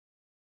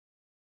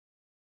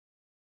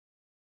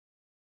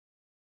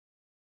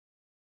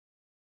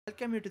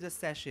welcome you to the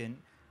session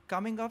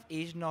Coming of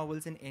Age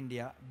Novels in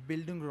India,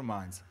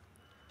 Bildungsromans.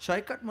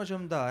 Saikat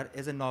Majumdar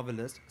is a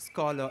novelist,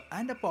 scholar,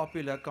 and a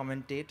popular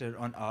commentator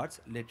on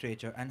arts,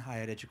 literature, and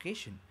higher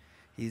education.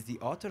 He is the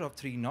author of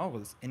three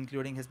novels,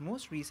 including his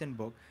most recent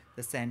book,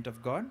 The Scent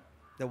of God,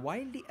 the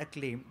widely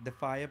acclaimed The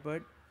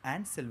Firebird,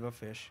 and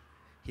Silverfish.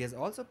 He has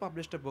also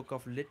published a book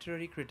of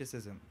literary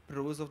criticism,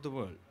 Prose of the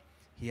World.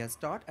 He has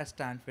taught at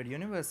Stanford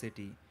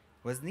University,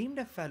 was named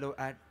a fellow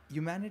at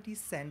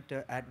Humanities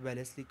Center at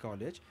Wellesley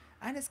College,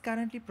 and is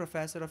currently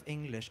professor of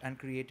English and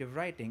creative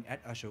writing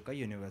at Ashoka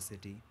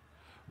University.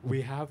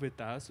 We have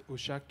with us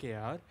Usha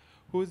KR,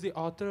 who is the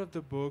author of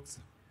the books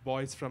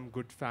Boys from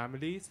Good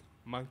Families,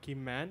 Monkey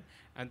Man,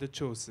 and The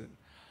Chosen.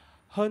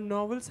 Her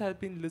novels have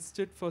been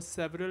listed for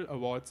several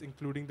awards,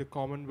 including the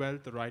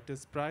Commonwealth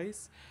Writers'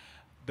 Prize,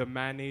 the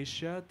Man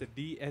Asia, the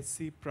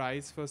DSC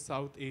Prize for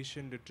South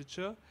Asian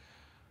Literature.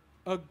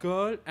 A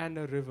Girl and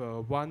a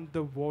River won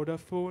the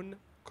Vodafone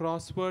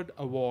Crossword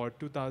Award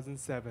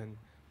 2007.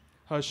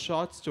 Her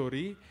short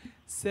story,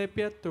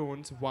 Sepia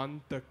Tones, won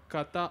the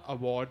Katha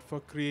Award for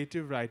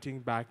Creative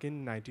Writing back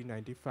in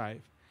 1995.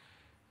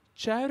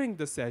 Chairing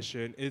the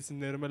session is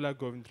Nirmala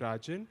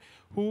Govindarajan,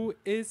 who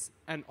is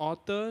an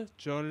author,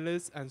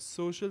 journalist, and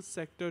social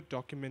sector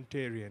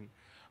documentarian.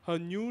 Her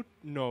new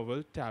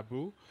novel,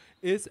 Taboo,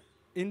 is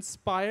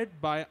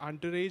inspired by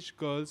underage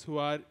girls who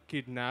are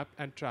kidnapped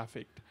and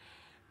trafficked.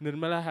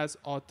 Nirmala has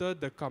authored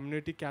The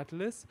Community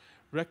Catalyst,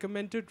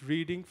 recommended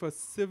reading for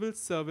civil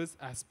service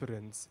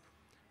aspirants.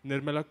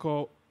 Nirmala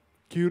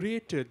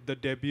curated the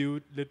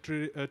debut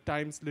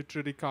Times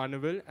Literary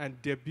Carnival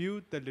and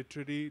debuted the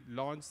literary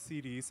launch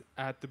series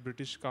at the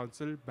British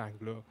Council,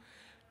 Bangalore.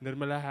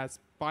 Nirmala has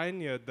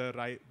pioneered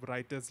the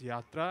Writers'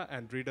 Yatra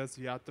and Readers'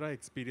 Yatra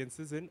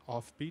experiences in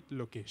offbeat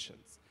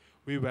locations.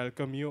 We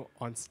welcome you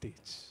on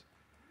stage.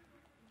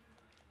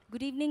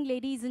 Good evening,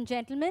 ladies and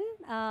gentlemen.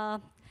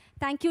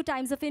 Thank you,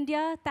 Times of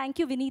India. Thank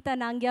you, Vinita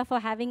Nangya, for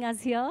having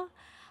us here.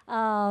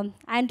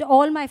 And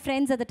all my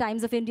friends at the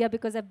Times of India,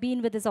 because I've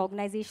been with this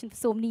organization for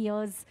so many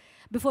years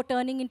before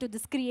turning into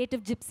this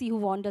creative gypsy who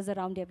wanders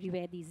around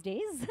everywhere these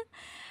days.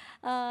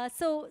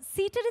 So,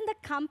 seated in the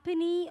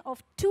company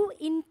of two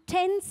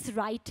intense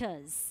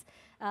writers,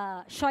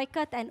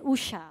 Saikat and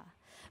Usha,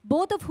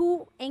 both of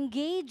who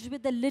engage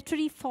with the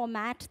literary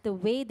format the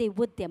way they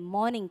would their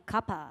morning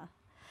cuppa,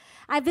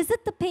 I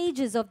visit the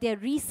pages of their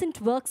recent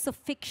works of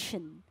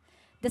fiction,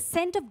 The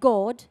Scent of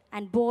God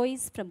and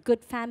Boys from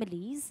Good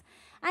Families,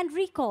 and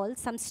recall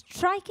some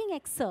striking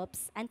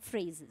excerpts and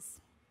phrases.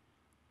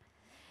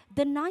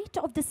 The night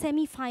of the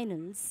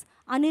semi-finals,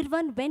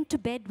 Anirvan went to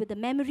bed with the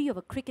memory of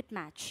a cricket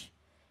match.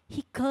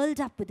 He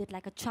curled up with it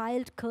like a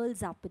child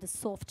curls up with a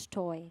soft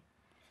toy.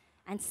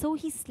 And so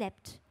he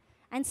slept,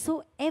 and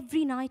so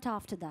every night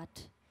after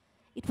that.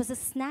 It was a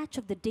snatch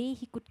of the day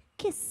he could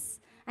kiss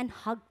and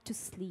hug to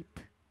sleep,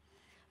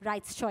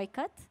 writes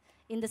Saikat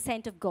in The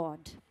Scent of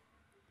God.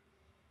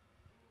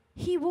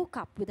 He woke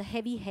up with a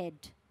heavy head,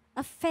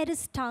 a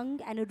ferrous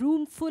tongue, and a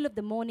room full of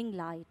the morning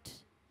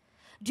light.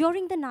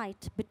 During the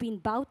night, between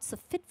bouts of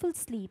fitful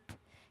sleep,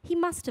 he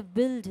must have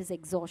willed his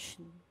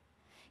exhaustion.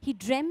 He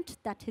dreamt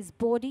that his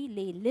body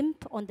lay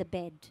limp on the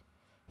bed,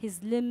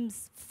 his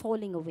limbs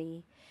falling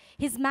away,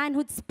 his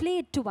manhood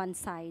splayed to one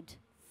side,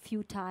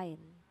 futile,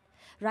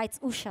 writes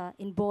Usha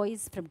in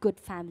Boys from Good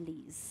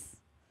Families.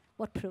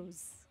 What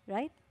prose,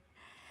 right?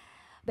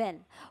 Well,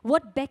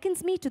 what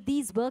beckons me to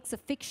these works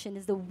of fiction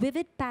is the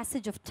vivid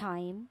passage of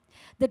time,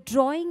 the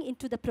drawing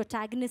into the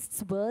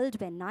protagonist's world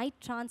where night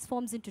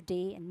transforms into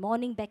day and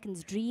morning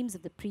beckons dreams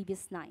of the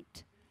previous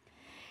night.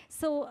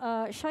 So,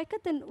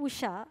 Saikat and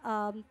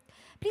Usha,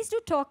 please do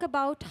talk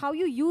about how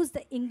you use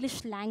the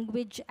English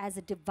language as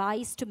a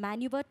device to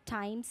maneuver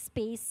time,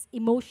 space,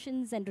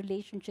 emotions, and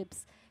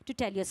relationships to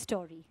tell your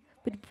story.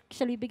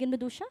 Shall we begin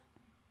with Usha?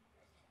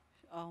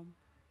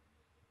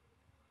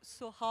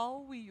 So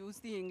how we use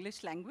the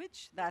English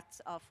language,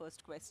 that's our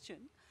first question.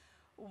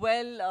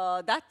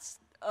 Well, that's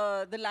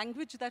the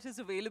language that is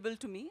available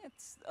to me.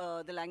 It's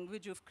the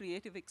language of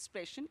creative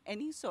expression,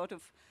 any sort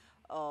of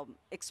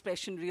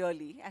expression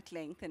really at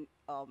length, and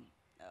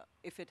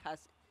if it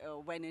has,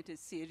 when it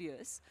is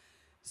serious.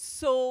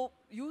 So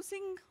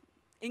using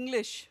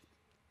English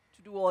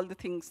to do all the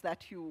things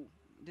that you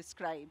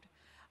described,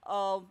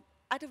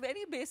 at a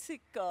very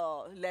basic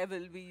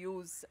level, we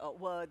use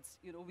words,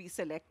 we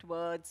select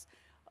words,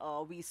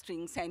 we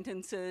string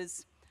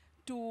sentences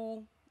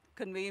to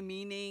convey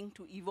meaning,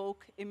 to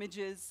evoke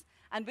images.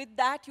 And with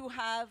that, you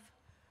have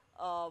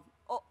a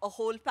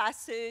whole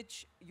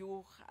passage,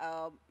 you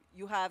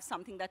have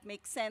something that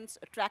makes sense,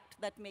 a tract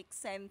that makes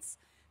sense,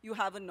 you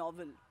have a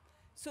novel.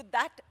 So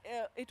that,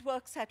 it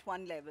works at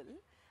one level.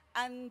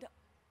 And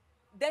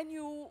then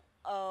you,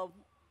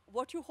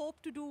 what you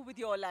hope to do with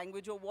your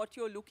language, or what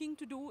you're looking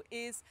to do,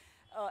 is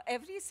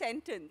every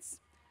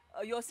sentence,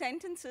 your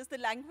sentences, the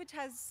language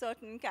has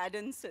certain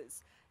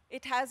cadences.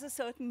 It has a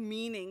certain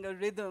meaning, a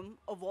rhythm,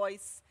 a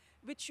voice,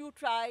 which you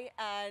try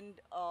and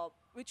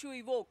which you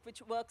evoke,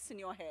 which works in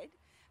your head.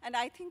 And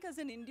I think as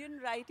an Indian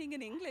writing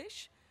in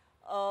English,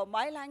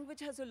 my language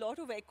has a lot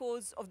of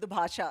echoes of the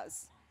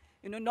bhashas,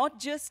 not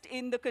just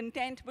in the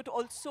content, but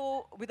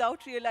also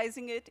without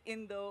realizing it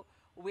in the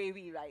way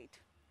we write.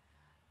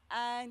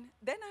 And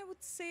then I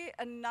would say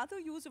another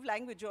use of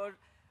language, or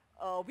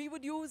we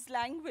would use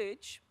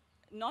language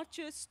not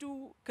just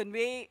to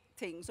convey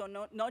things, or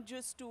not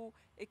just to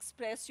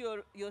express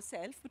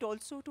yourself, but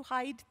also to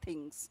hide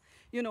things.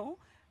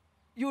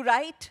 You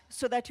write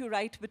so that you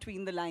write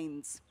between the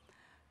lines.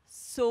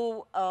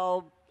 So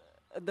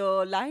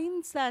the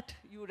lines that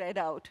you read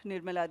out,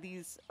 Nirmala,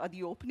 these are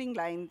the opening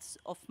lines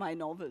of my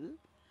novel.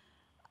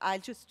 I'll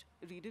just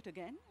read it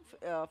again.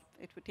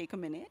 It would take a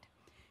minute.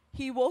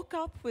 He woke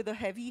up with a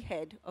heavy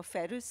head, a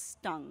ferrous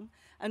tongue,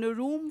 and a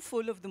room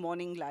full of the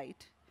morning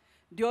light.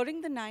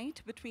 During the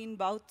night, between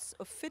bouts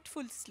of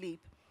fitful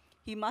sleep,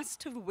 he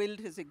must have willed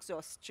his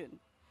exhaustion.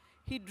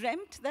 He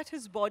dreamt that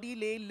his body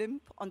lay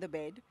limp on the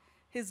bed,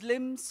 his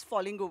limbs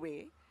falling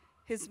away,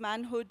 his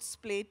manhood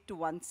splayed to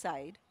one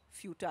side,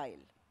 futile.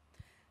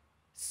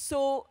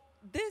 So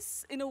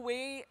this, in a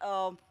way,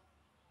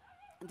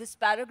 this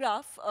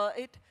paragraph,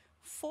 it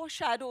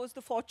foreshadows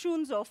the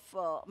fortunes of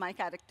my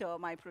character,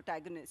 my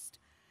protagonist.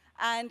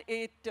 And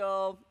it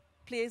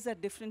plays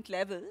at different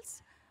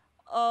levels.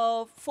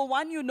 For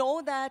one, you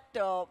know that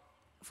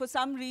for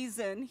some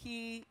reason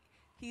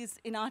he's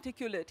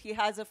inarticulate. He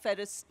has a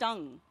ferrous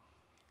tongue.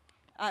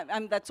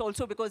 And that's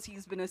also because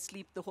he's been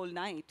asleep the whole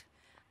night.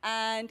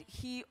 And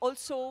he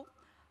also,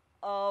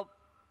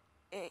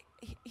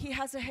 he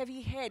has a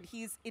heavy head.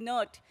 He's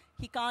inert.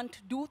 He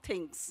can't do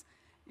things.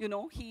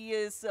 He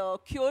is,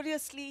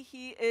 curiously,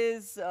 he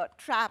is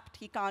trapped.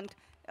 He can't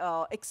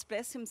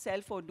express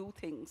himself or do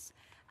things.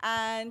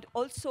 And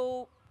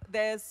also,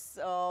 there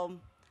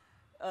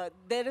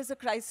is a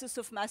crisis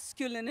of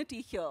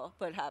masculinity here,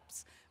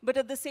 perhaps. But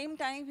at the same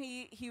time,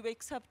 he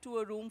wakes up to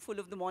a room full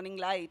of the morning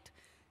light.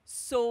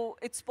 So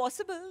it's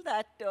possible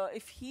that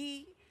if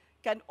he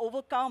can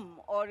overcome,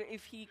 or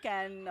if he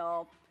can,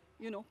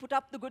 put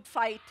up the good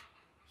fight,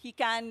 he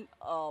can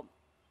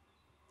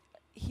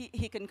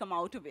he can come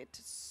out of it.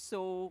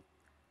 So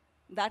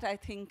that, I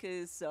think,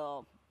 is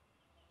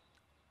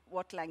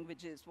what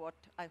language is, what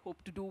I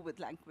hope to do with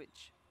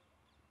language.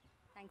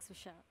 Thanks,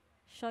 Usha.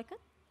 Saikat?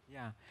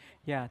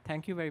 Yeah.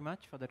 Thank you very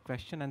much for that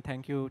question, and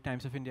thank you,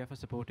 Times of India, for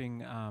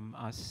supporting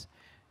us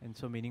in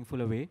so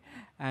meaningful a way.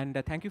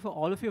 And thank you for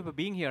all of you for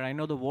being here. I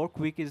know the work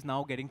week is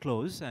now getting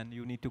close, and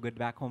you need to get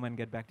back home and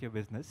get back to your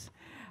business.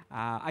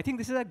 I think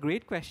this is a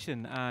great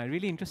question,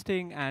 really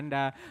interesting, and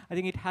I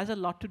think it has a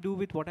lot to do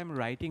with what I'm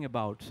writing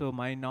about. So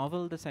my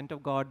novel, The Scent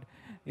of God,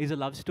 is a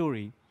love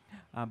story,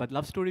 but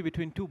love story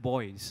between two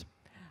boys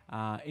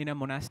in a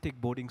monastic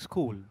boarding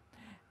school.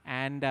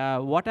 And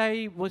what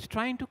I was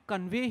trying to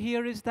convey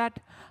here is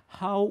that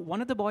how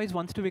one of the boys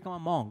wants to become a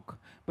monk,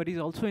 but he's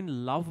also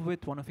in love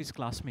with one of his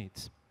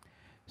classmates.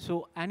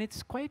 So, and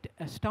it's quite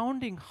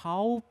astounding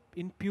how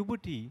in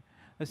puberty,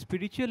 a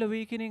spiritual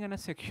awakening and a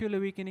sexual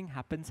awakening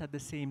happens at the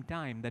same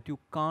time, that you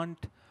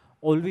can't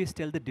always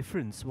tell the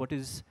difference, what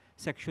is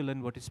sexual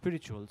and what is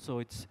spiritual.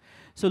 So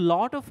a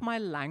lot of my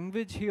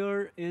language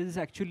here is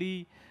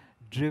actually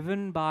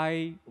driven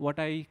by what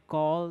I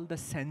call the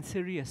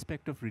sensory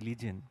aspect of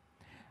religion.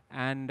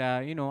 And,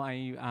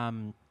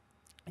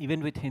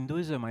 even with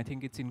Hinduism, I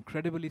think it's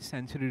incredibly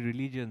sensory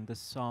religion, the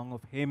song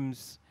of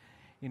hymns,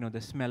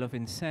 the smell of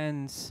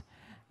incense.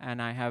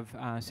 And I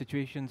have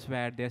situations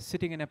where they're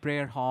sitting in a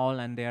prayer hall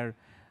and they're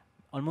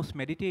almost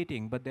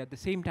meditating, but at the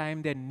same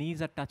time, their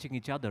knees are touching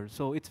each other.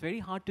 So it's very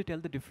hard to tell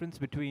the difference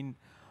between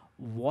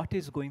what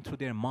is going through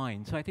their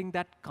mind. So I think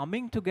that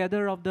coming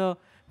together of the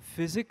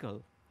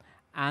physical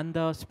and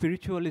the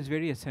spiritual is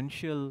very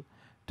essential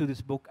to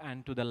this book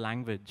and to the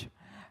language.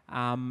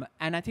 And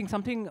I think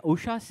something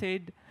Usha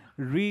said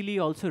really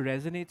also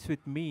resonates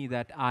with me,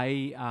 that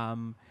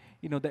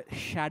the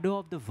shadow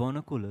of the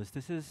vernaculars.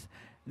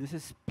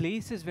 This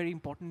place is very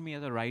important to me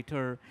as a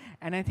writer.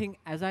 And I think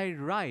as I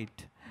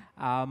write,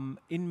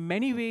 in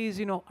many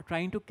ways,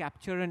 trying to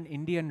capture an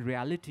Indian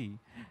reality,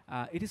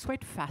 it is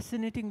quite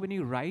fascinating when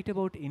you write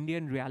about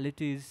Indian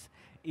realities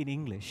in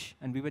English.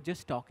 And we were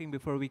just talking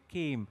before we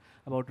came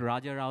about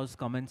Raja Rao's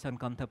comments on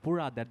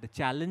Kanthapura, that the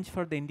challenge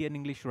for the Indian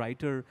English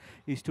writer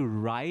is to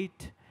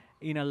write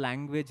in a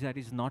language that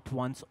is not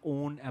one's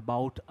own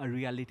about a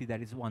reality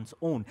that is one's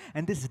own.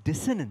 And this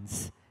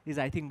dissonance is,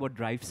 I think, what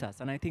drives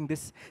us. And I think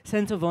this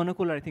sense of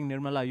vernacular, I think,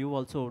 Nirmala, you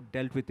also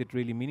dealt with it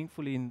really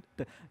meaningfully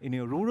in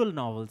your rural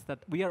novels, that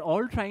we are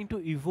all trying to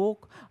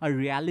evoke a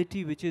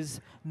reality which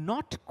is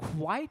not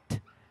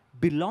quite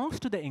belongs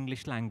to the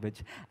English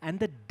language. And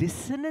the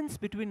dissonance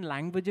between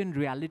language and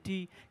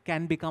reality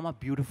can become a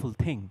beautiful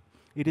thing.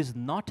 It is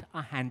not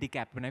a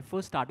handicap. When I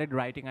first started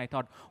writing, I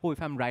thought, oh,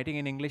 if I'm writing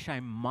in English, I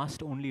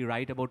must only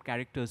write about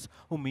characters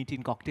who meet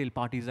in cocktail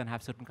parties and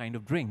have certain kind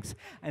of drinks.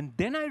 And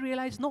then I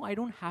realized, no, I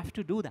don't have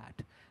to do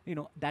that.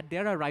 That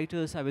there are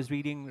writers, I was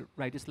reading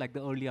writers like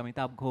the early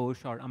Amitabh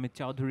Ghosh or Amit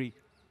Chaudhary,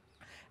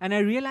 and I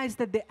realized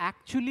that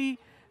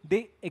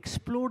they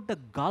explored the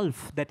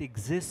gulf that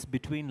exists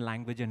between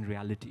language and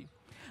reality.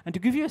 And to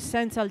give you a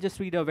sense, I'll just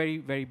read a very,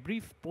 very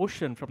brief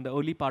portion from the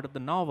early part of the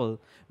novel,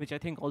 which I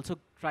think also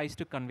tries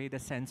to convey the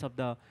sense of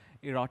the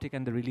erotic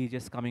and the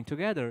religious coming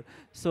together.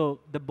 So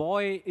the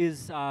boy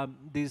is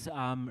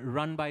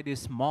run by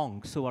these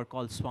monks who are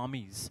called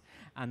swamis,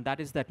 and that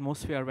is the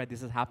atmosphere where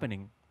this is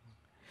happening.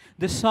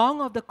 The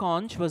song of the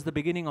conch was the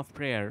beginning of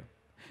prayer.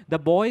 The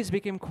boys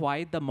became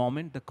quiet the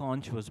moment the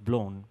conch was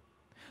blown.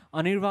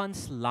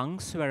 Anirvan's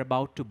lungs were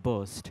about to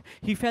burst.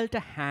 He felt a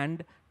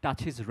hand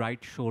touch his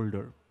right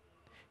shoulder.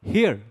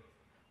 "Here,"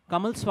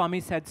 Kamal Swami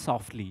said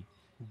softly,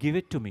 "give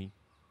it to me."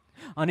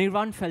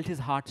 Anirvan felt his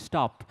heart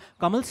stop.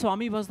 Kamal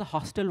Swami was the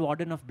hostel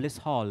warden of Bliss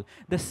Hall,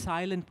 the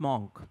silent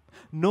monk.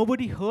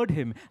 Nobody heard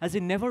him, as he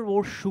never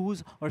wore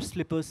shoes or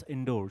slippers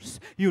indoors.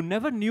 You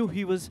never knew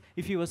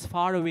if he was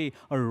far away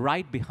or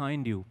right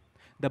behind you.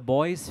 The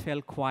boys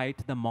fell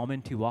quiet the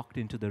moment he walked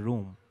into the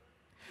room.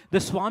 The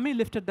Swami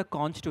lifted the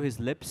conch to his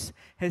lips,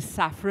 his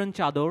saffron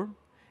chador,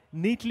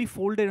 neatly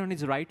folded on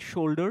his right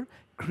shoulder,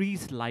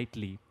 creased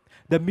lightly.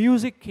 The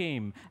music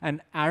came,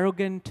 an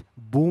arrogant,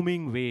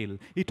 booming wail.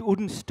 It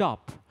wouldn't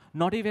stop.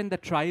 Not even the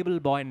tribal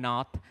boy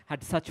Nath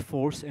had such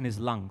force in his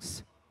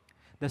lungs.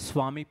 The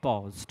Swami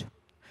paused.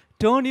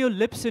 "Turn your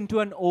lips into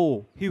an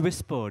O," he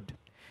whispered.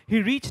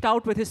 He reached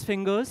out with his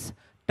fingers,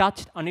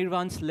 touched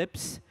Anirvan's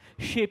lips,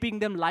 shaping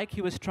them like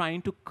he was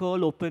trying to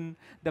curl open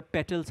the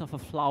petals of a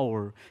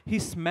flower. He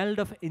smelled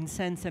of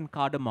incense and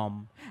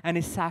cardamom, and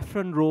his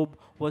saffron robe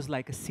was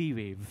like a sea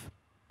wave.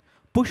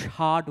 "Push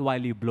hard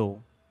while you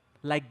blow."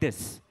 Like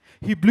this.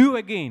 He blew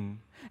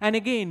again, and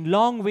again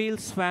long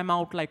wails swam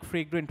out like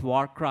fragrant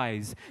war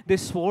cries. They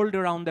swirled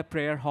around the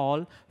prayer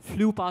hall,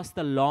 flew past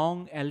the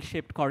long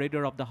L-shaped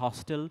corridor of the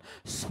hostel,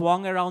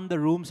 swung around the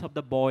rooms of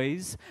the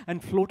boys,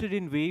 and floated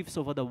in waves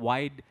over the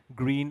wide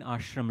green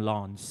ashram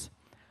lawns.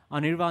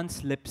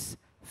 Anirvan's lips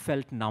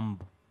felt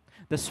numb.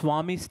 The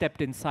Swami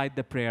stepped inside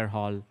the prayer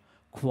hall.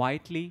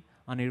 Quietly,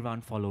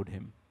 Anirvan followed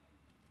him.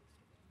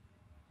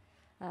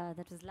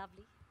 That was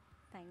lovely.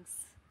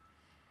 Thanks.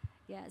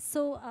 Yeah,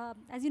 so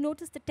as you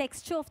notice, the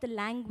texture of the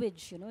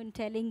language, in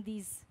telling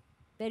these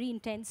very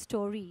intense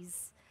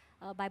stories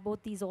by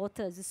both these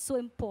authors is so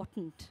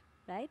important,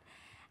 right?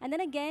 And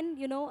then again,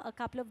 a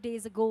couple of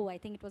days ago, I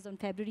think it was on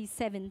February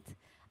 7th,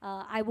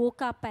 I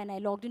woke up and I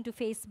logged into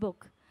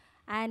Facebook,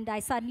 and I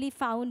suddenly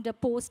found a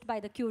post by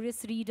the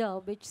Curious Reader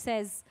which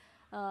says,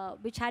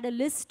 which had a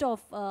list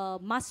of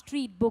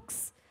must-read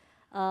books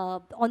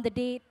on the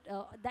day,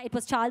 it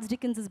was Charles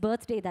Dickens'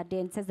 birthday that day,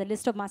 and it says the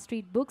list of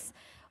must-read books.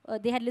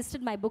 They had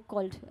listed my book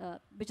called,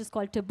 which is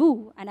called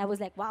Taboo, and I was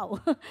like, wow,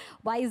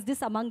 why is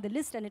this among the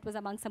list? And it was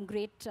among some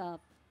great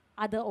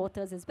other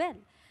authors as well.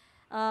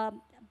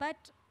 And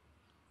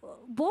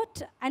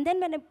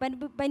then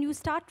when you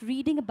start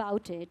reading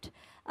about it,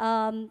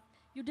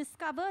 you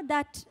discover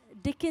that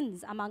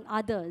Dickens, among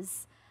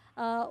others,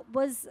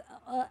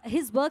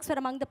 his works were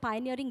among the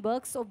pioneering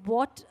works of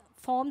what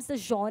forms the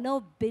genre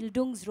of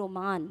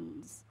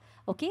Bildungsromans,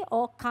 okay,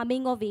 or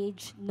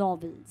coming-of-age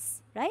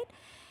novels, right?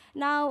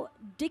 Now,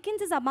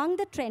 Dickens is among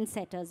the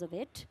trendsetters of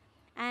it,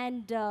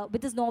 and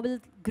with his novel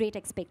Great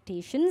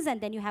Expectations, and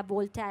then you have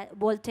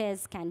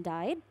Voltaire's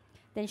Candide,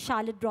 then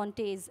Charlotte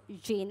Bronte's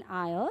Jane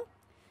Eyre,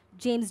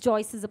 James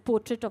Joyce's A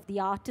Portrait of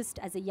the Artist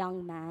as a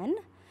Young Man,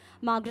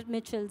 Margaret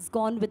Mitchell's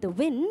Gone with the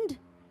Wind,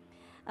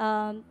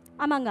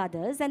 among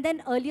others. And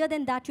then earlier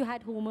than that, you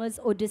had Homer's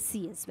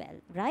Odyssey as well,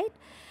 right?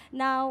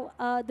 Now,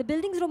 the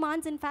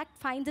Bildungsromans, in fact,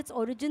 finds its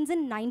origins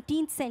in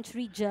 19th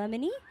century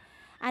Germany,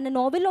 and a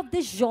novel of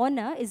this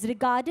genre is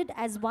regarded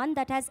as one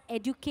that has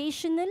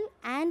educational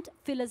and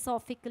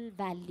philosophical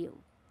value.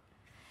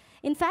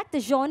 In fact, the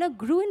genre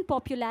grew in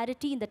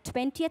popularity in the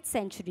 20th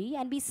century,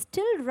 and we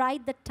still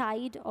ride the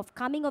tide of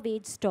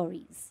coming-of-age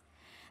stories.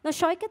 Now,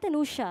 Saikat and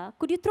Usha,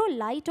 could you throw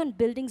light on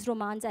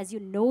Bildungsromans as you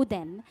know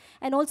them,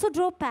 and also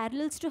draw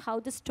parallels to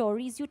how the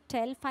stories you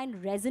tell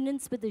find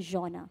resonance with the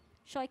genre?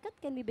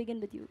 Saikat, can we begin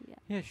with you?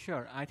 Yeah,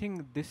 sure. I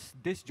think this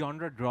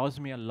genre draws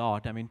me a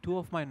lot. I mean, two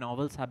of my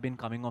novels have been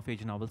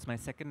coming-of-age novels. My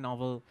second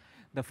novel,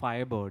 The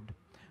Firebird,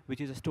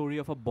 which is a story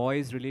of a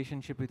boy's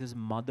relationship with his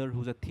mother,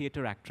 who's a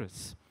theater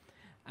actress.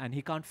 And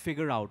he can't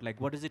figure out, like,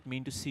 what does it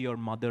mean to see your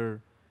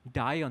mother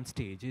die on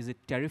stage? Is it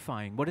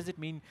terrifying? What does it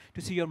mean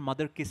to see your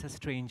mother kiss a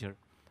stranger?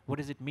 What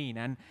does it mean?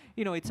 And,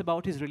 it's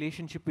about his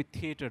relationship with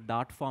theater, the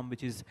art form,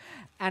 which is...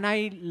 And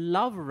I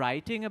love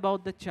writing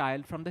about the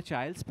child from the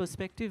child's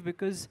perspective,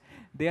 because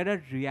there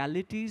are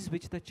realities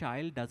which the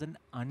child doesn't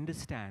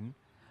understand,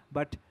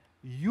 but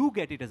you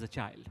get it as a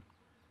child.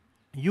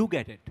 You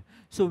get it.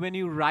 So when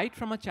you write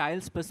from a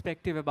child's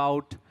perspective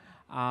about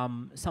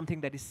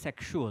something that is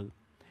sexual,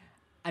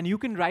 and you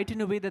can write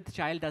in a way that the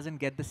child doesn't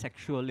get the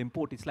sexual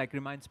import. It's like,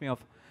 reminds me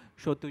of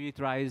Satyajit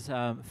Ray's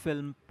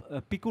film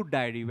Pikud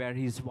Diary, where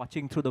he's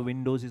watching through the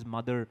windows, his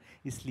mother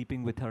is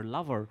sleeping with her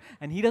lover,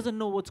 and he doesn't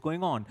know what's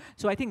going on.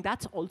 So I think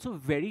that's also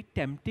very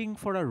tempting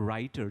for a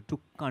writer, to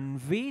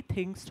convey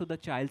things to the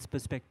child's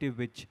perspective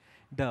which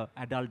the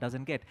adult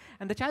doesn't get.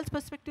 And the child's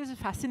perspective is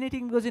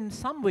fascinating because in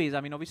some ways,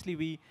 I mean, obviously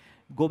we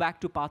go back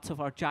to parts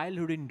of our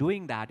childhood in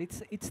doing that.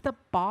 It's the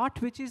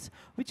part which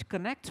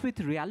connects with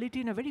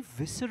reality in a very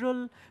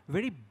visceral,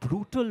 very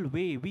brutal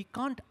way. We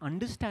can't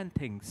understand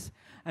things.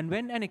 And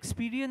when an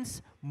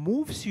experience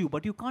moves you,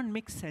 but you can't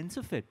make sense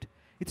of it,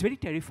 it's very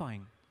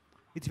terrifying.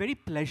 It's very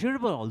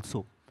pleasurable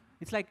also.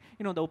 It's like,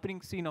 you know, the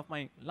opening scene of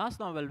my last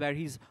novel where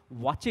he's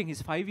watching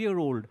his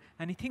 5-year-old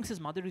and he thinks his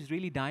mother is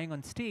really dying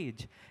on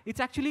stage. It's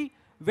actually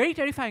very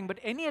terrifying, but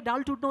any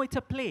adult would know it's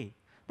a play.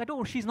 That,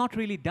 oh, she's not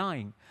really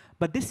dying.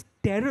 But this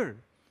terror,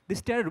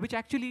 which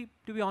actually,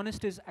 to be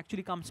honest,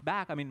 actually comes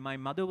back. I mean, my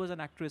mother was an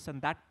actress,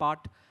 and that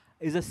part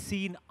is a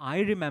scene I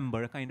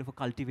remember, a kind of a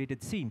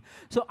cultivated scene.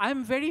 So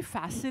I'm very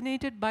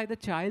fascinated by the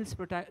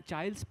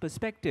child's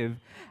perspective,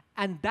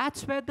 and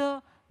that's where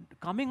the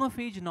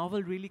coming-of-age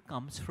novel really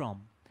comes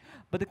from.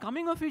 But the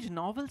coming-of-age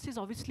novels is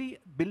obviously,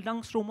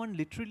 Bildungsroman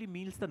literally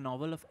means the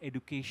novel of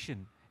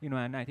education. You know,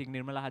 and I think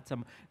Nirmala had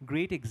some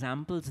great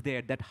examples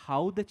there that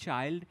how the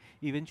child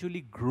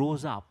eventually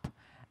grows up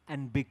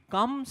and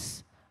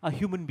becomes a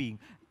human being,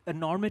 a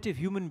normative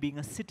human being,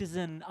 a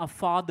citizen, a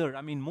father.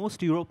 I mean,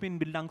 most European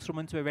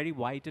Bildungsromans were very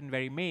white and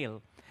very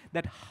male.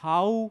 That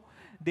how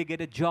they get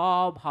a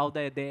job, how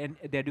the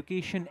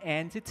education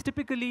ends. It's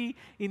typically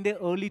in the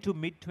early to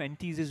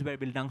mid-20s is where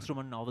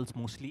Bildungsroman novels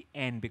mostly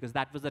end, because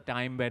that was the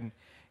time when,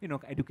 you know,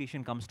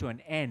 education comes to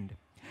an end.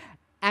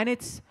 And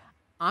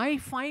I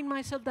find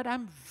myself that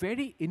I'm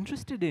very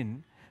interested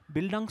in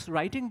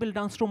writing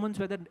Bildungsromans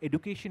where the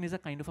education is a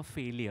kind of a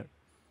failure,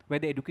 where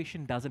the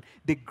education doesn't.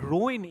 They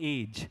grow in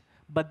age,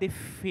 but they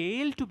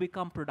fail to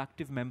become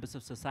productive members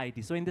of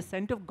society. So in the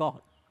sense of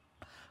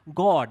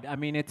God, I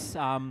mean, it's,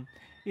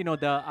 you know,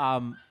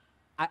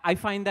 I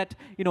find that,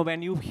 you know,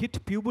 when you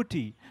hit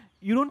puberty,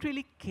 you don't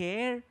really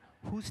care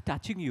who's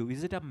touching you.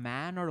 Is it a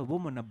man or a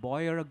woman, a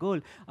boy or a girl?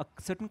 A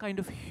certain kind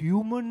of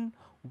human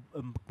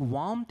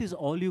warmth is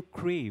all you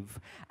crave.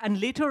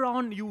 And later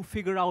on, you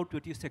figure out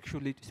what your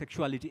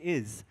sexuality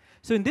is.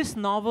 So in this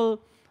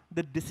novel,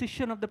 the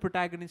decision of the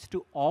protagonist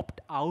to opt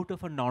out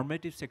of a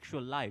normative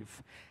sexual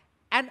life,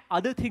 and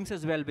other things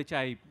as well, which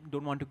I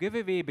don't want to give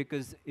away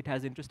because it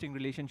has interesting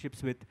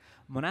relationships with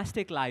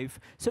monastic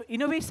life. So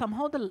in a way,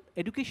 somehow the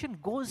education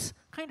goes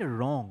kind of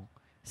wrong.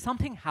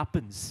 Something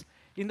happens.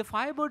 In the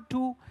Firebird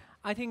 2,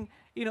 I think,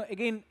 you know,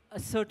 again,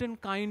 a certain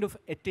kind of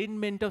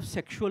attainment of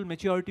sexual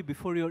maturity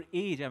before your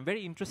age. I'm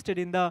very interested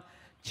in the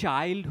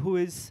child who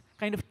is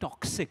kind of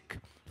toxic.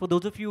 For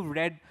those of you who've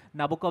read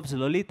Nabokov's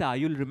Lolita,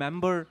 you'll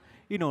remember,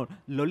 you know,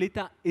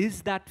 Lolita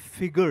is that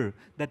figure,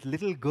 that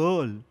little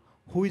girl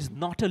who is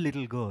not a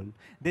little girl.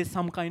 There's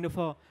some kind of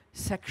a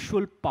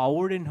sexual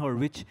power in her,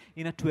 which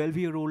in a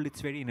 12-year-old,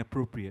 it's very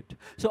inappropriate.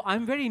 So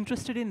I'm very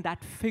interested in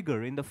that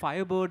figure. In the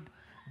Firebird,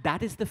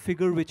 that is the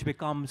figure which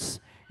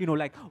becomes, you know,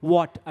 like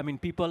what? I mean,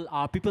 people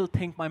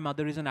think my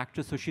mother is an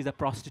actress, so she's a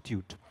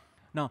prostitute.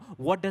 Now,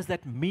 what does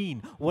that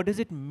mean? What does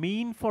it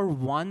mean for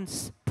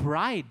one's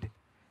pride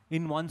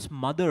in one's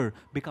mother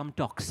become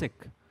toxic?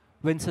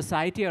 When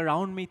society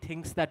around me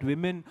thinks that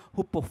women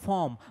who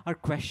perform are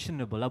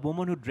questionable, a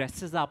woman who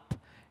dresses up,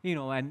 you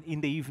know, and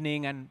in the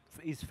evening and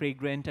is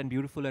fragrant and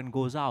beautiful and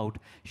goes out,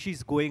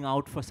 she's going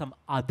out for some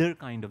other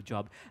kind of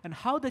job. And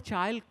how the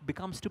child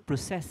becomes to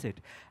process it,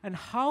 and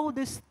how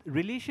this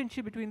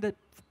relationship between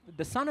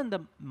the son and the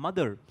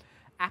mother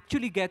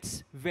actually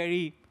gets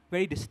very,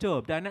 very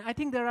disturbed. And I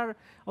think there are,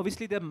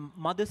 obviously the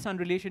mother-son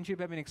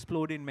relationship have been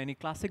explored in many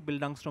classic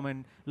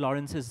Bildungsroman,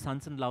 Lawrence's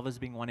Sons and Lovers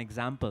being one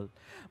example.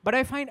 But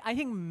I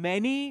think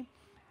many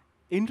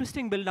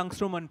interesting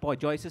Bildungsroman,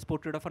 Joyce's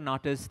Portrait of an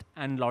Artist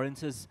and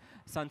Lawrence's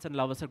Sons and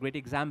Lovers are a great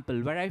example,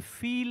 where I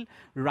feel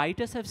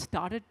writers have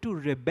started to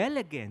rebel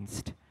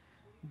against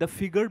the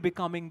figure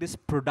becoming this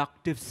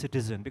productive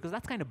citizen, because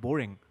that's kind of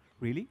boring,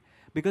 really.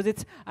 Because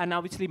it's, and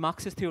obviously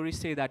Marxist theories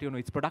say that, you know,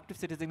 it's productive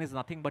citizen is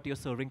nothing but you're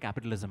serving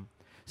capitalism.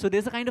 So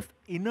there's a kind of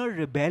inner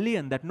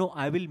rebellion that, no,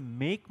 I will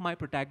make my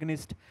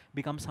protagonist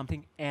become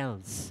something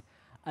else.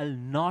 I'll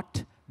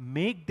not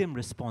make them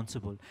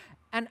responsible.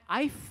 And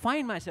I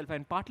find myself,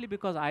 and partly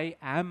because I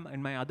am,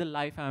 in my other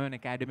life, I'm an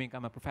academic,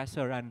 I'm a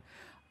professor, and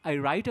I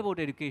write about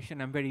education,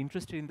 I'm very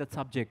interested in that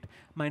subject.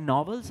 My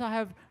novels I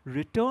have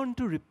returned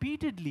to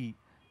repeatedly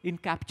in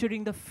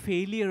capturing the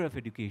failure of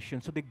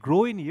education. So they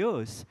grow in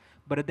years,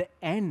 but at the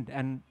end,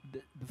 and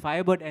the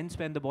Firebird ends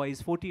when the boy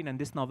is 14, and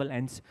this novel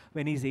ends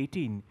when he's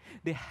 18,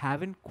 they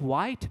haven't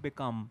quite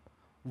become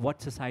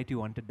what society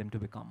wanted them to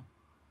become.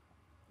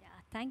 Yeah,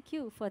 thank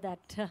you for that,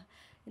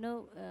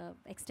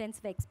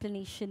 extensive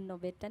explanation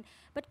of it.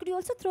 But could you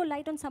also throw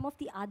light on some of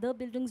the other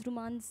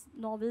Bildungsromans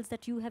novels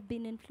that you have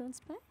been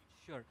influenced by?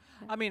 Sure.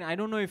 I mean, I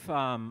don't know if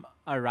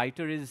a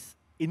writer is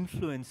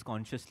influenced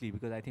consciously,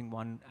 because I think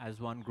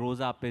as one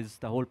grows up,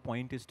 the whole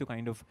point is to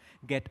kind of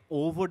get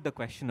over the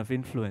question of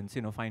influence,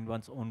 you know, find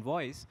one's own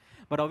voice.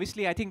 But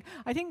obviously, I think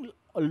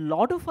a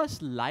lot of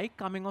us like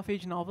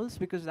coming-of-age novels,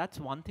 because that's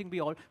one thing we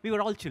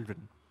were all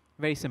children.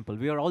 Very simple.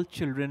 We are all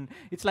children.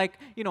 It's like,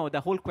 you know, the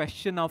whole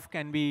question of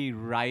can we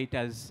write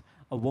as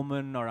a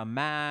woman or a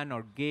man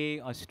or gay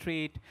or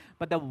straight.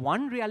 But the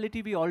one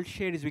reality we all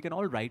share is we can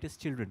all write as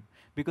children,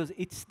 because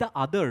it's the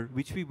other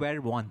which we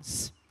were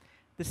once.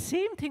 The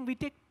same thing, we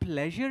take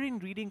pleasure in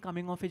reading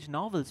coming-of-age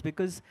novels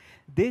because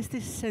there's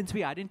this sense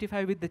we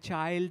identify with the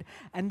child,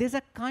 and there's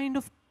a kind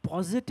of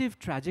positive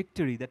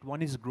trajectory that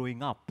one is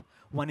growing up,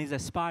 one is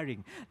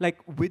aspiring. Like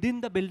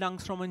within the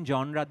Bildungsroman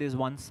genre, there's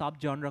one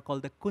sub-genre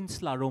called the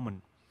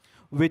Kunstlerroman,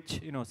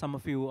 which, you know, some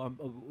of you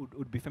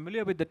would be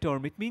familiar with the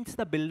term. It means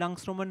the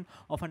Bildungsroman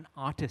of an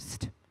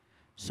artist.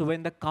 So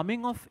when the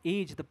coming of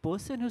age, the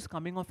person who's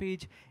coming of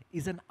age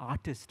is an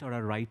artist or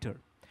a writer.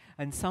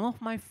 And some of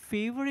my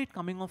favorite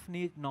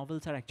coming-of-age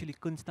novels are actually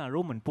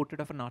Kunstlerroman. Portrait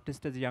of an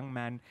Artist as a Young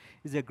Man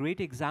is a great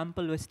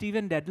example where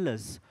Stephen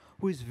Dedalus,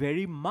 who is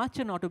very much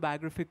an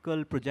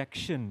autobiographical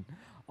projection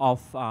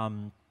of,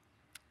 of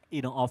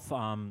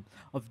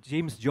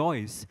James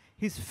Joyce,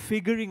 he's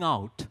figuring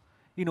out,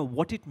 you know,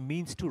 what it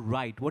means to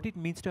write, what it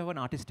means to have an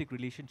artistic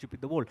relationship with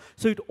the world.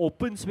 So it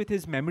opens with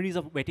his memories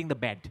of wetting the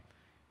bed.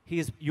 He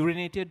is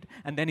urinated,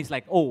 and then he's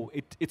like, oh,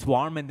 it's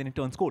warm, and then it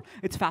turns cold.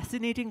 It's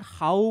fascinating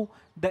how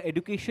the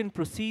education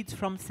proceeds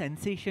from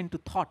sensation to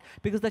thought,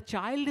 because the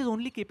child is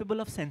only capable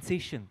of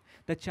sensation.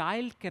 The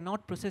child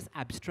cannot process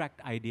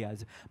abstract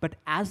ideas. But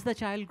as the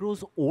child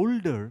grows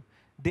older,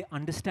 they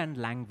understand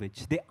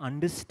language, they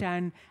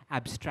understand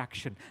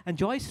abstraction. And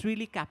Joyce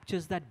really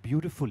captures that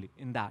beautifully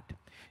in that.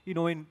 You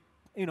know, in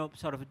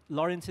sort of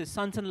Lawrence's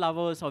Sons and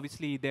Lovers,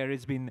 obviously there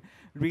has been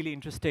really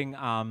interesting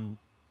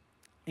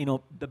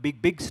the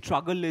big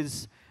struggle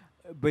is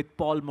with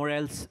Paul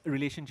Morel's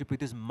relationship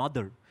with his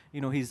mother.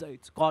 You know, it's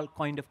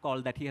kind of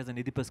called that he has an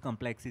Oedipus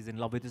complex. He's in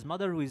love with his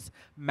mother, who is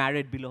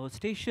married below her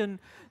station.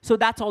 So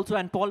that's also,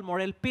 and Paul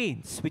Morel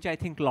paints, which I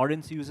think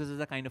Lawrence uses as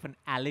a kind of an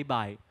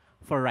alibi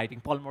for writing.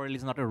 Paul Morel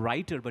is not a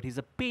writer, but he's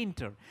a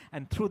painter.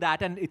 And through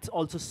that, and it's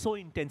also so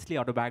intensely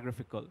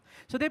autobiographical.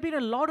 So there have been a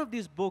lot of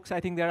these books.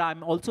 I think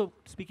I'm also,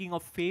 speaking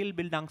of failed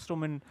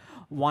Bildungsroman,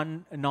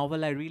 one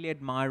novel I really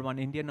admire, one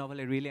Indian novel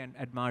I really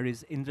admire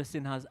is Indra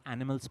Sinha's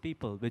Animals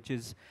People, which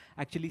is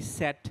actually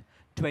set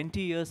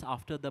 20 years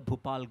after the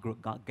Bhopal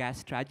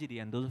gas tragedy.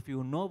 And those of you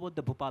who know about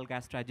the Bhopal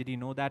gas tragedy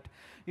know that,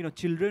 you know,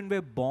 children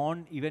were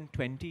born even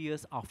 20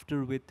 years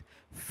after with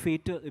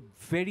fatal,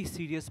 very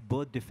serious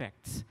birth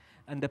defects.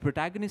 And the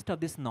protagonist of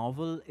this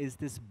novel is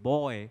this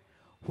boy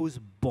who's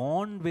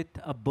born with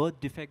a birth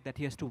defect that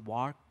he has to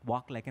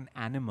walk like an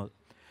animal.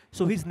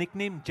 So he's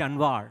nicknamed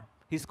Janwar.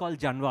 He's called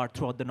Janwar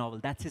throughout the novel.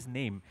 That's his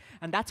name.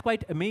 And that's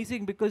quite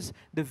amazing because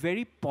the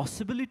very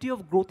possibility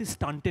of growth is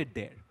stunted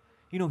there.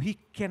 You know, he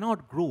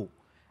cannot grow.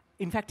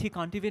 In fact, he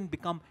can't even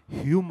become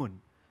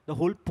human. The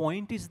whole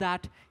point is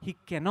that he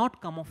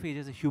cannot come of age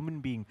as a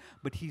human being,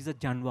 but he's a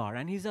Janwar,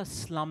 and he's a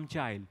slum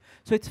child.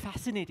 So it's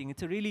fascinating.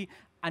 It's a really,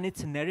 and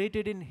it's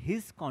narrated in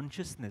his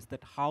consciousness,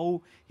 that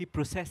how he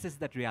processes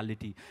that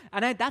reality.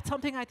 And that's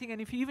something I think,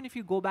 and even if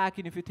you go back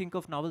and if you think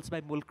of novels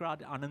by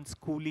Mulkrad Anand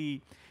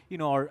Schooley, you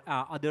know, or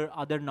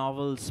other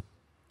novels,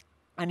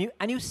 and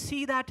you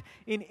see that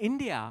in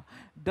India,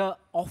 the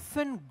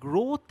often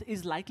growth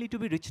is likely to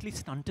be richly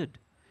stunted.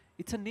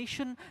 It's a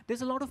nation,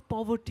 there's a lot of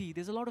poverty,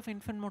 there's a lot of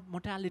infant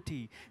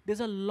mortality, there's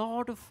a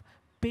lot of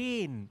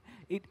pain.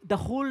 The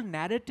whole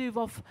narrative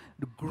of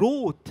the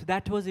growth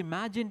that was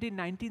imagined in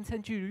 19th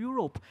century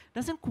Europe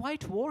doesn't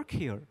quite work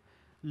here.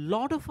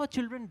 Lot of our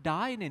children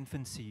die in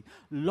infancy.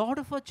 Lot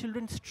of our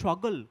children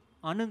struggle.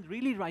 Anand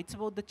really writes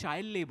about the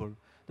child labor,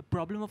 the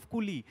problem of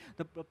coolie,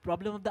 the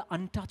problem of the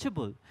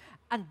untouchable.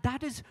 And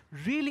that is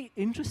really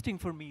interesting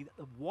for me.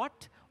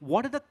 What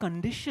are the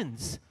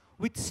conditions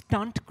which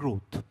stunt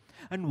growth?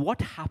 And what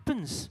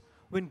happens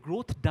when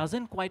growth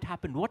doesn't quite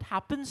happen? What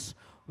happens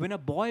when a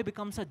boy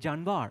becomes a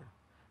Janwar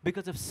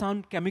because of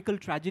some chemical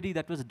tragedy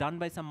that was done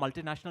by some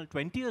multinational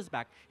 20 years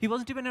back? He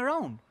wasn't even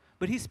around,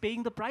 but he's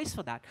paying the price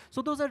for that.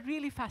 So those are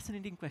really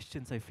fascinating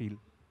questions, I feel.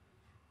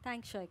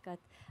 Thanks, Saikat.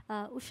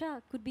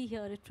 Usha, could we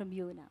hear it from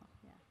you now?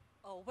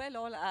 Yeah. Well,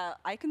 all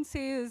I can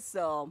say is,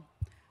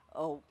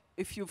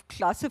 if you've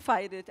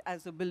classified it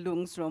as a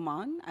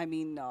Bildungsroman, I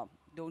mean,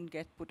 don't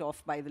get put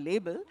off by the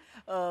label,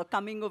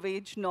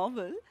 coming-of-age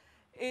novel.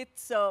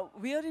 It's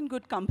We Are in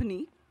Good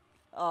Company,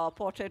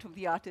 Portrait of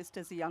the Artist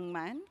as a Young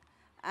Man.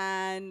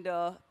 And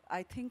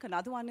I think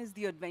another one is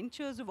The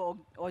Adventures of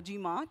Augie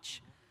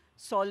March,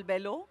 Saul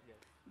Bellow,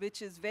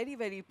 which is very,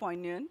 very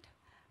poignant.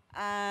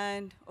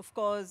 And of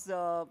course,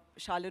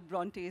 Charlotte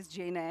Bronte's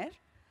Jane Eyre,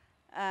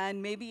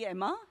 and maybe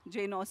Emma,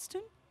 Jane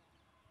Austen.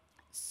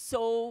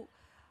 So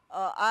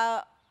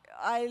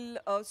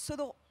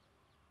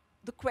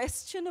the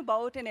question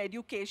about an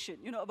education,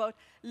 you know, about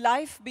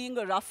life being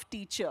a rough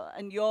teacher,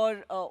 and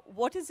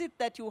what is it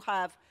that you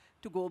have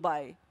to go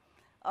by?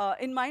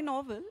 In my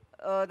novel,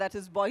 that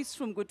is Boys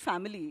from Good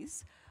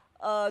Families,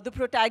 the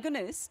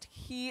protagonist,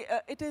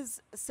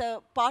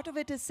 part of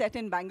it is set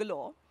in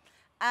Bangalore,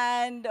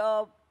 and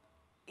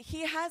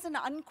he has an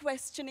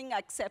unquestioning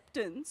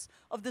acceptance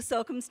of the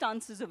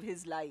circumstances of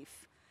his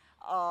life.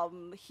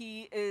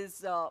 He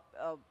is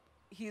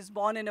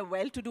born in a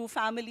well-to-do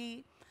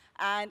family,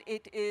 and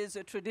it is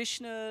a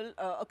traditional,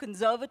 a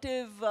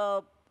conservative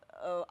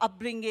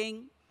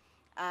upbringing,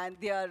 and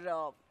they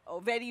are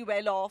very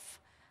well off.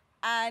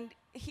 And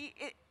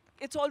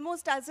it's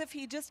almost as if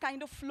he just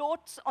kind of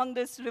floats on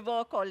this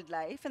river called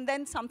life, and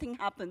then something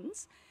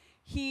happens.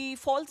 He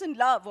falls in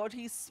love, or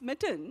he's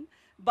smitten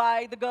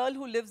by the girl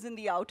who lives in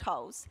the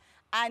outhouse,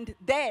 and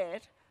there,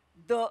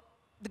 the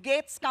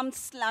gates come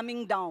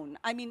slamming down.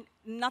 I mean,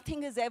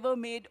 nothing is ever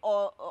made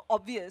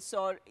obvious,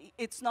 or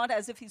it's not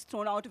as if he's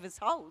thrown out of his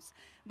house,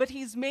 but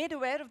he's made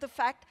aware of the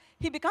fact,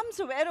 he becomes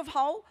aware of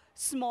how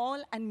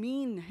small and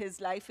mean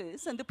his life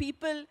is, and the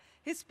people,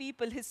 his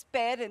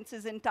parents,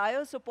 his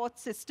entire support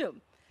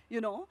system, you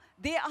know,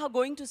 they are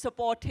going to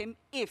support him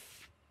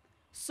if,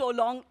 so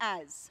long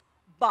as,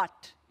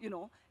 but, you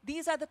know,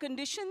 these are the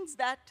conditions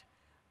that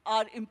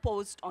are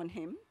imposed on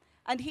him,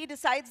 and he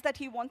decides that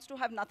he wants to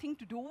have nothing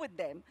to do with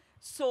them.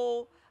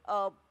 So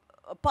a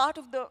part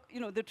of the, you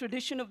know, the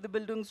tradition of the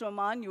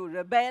Bildungsroman, you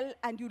rebel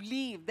and you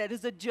leave. There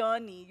is a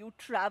journey, you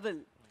travel.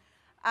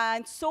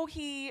 And so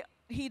he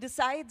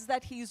decides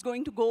that he's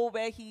going to go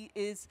where he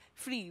is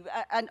free.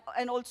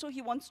 And also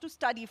he wants to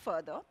study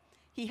further.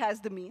 He has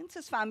the means.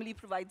 His family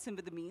provides him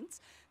with the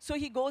means. So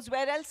he goes,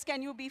 where else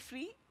can you be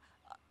free?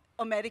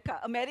 America.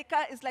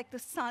 America is like the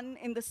sun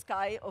in the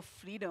sky of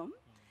freedom.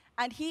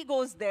 And he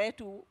goes there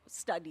to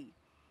study.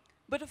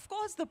 But of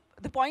course,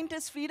 the point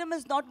is, freedom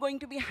is not going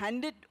to be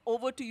handed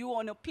over to you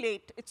on a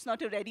plate. It's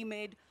not a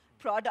ready-made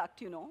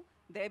product, you know.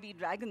 There be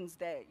dragons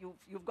there.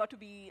 You've got to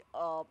be,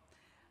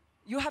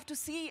 you have to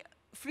see,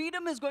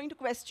 freedom is going to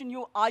question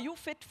you, are you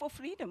fit for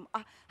freedom?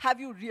 Have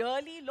you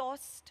really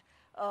lost,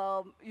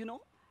 you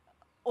know,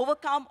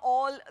 overcome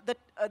all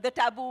the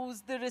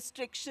taboos, the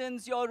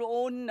restrictions, your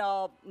own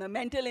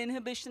mental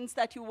inhibitions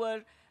that you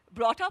were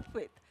brought up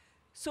with?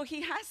 So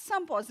he has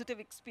some positive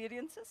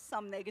experiences,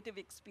 some negative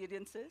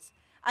experiences,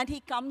 and he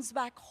comes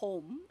back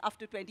home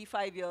after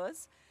 25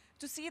 years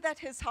to see that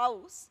his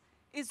house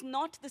is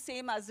not the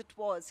same as it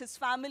was. His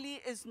family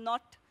is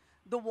not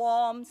the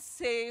warm,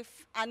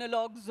 safe,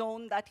 analog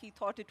zone that he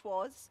thought it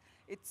was.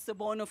 It's a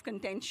bone of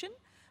contention.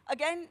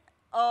 Again,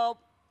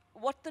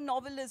 what the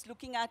novel is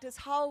looking at is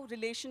how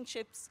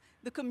relationships,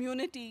 the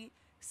community,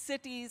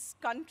 cities,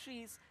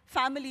 countries,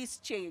 families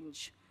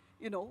change.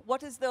 You know,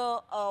 what is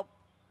the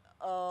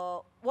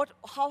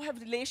how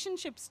have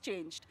relationships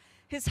changed?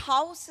 His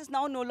house is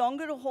now no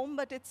longer a home,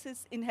 but it's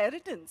his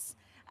inheritance.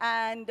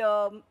 And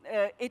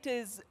it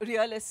is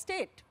real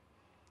estate.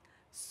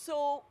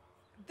 So,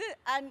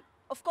 and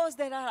of course,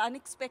 there are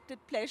unexpected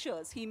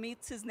pleasures. He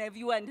meets his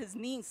nephew and his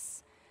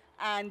niece,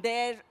 and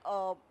there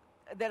are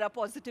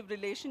positive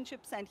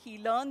relationships, and he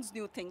learns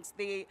new things.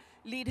 They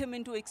lead him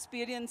into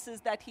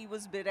experiences that he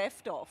was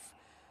bereft of.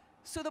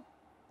 So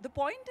the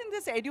point in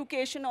this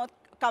education or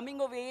coming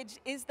of age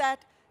is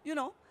that, you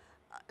know,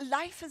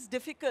 life is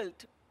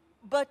difficult,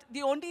 but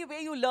the only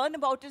way you learn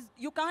about it is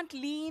you can't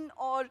lean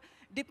or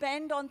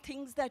depend on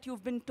things that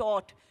you've been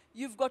taught.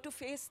 You've got to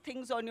face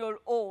things on your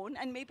own,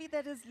 and maybe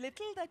there is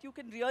little that you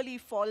can really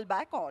fall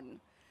back on.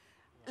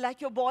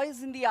 Like your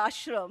boys in the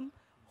ashram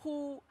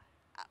who,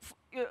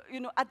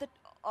 you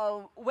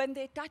know, when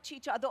they touch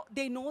each other,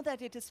 they know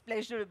that it is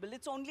pleasurable.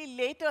 It's only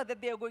later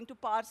that they are going to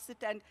parse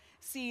it and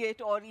see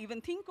it or even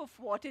think of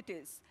what it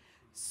is.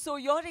 So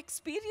your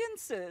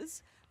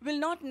experiences will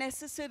not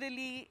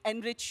necessarily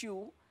enrich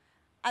you,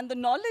 and the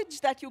knowledge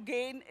that you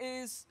gain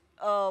is,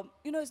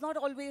 you know, is not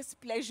always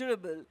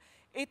pleasurable.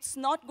 It's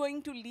not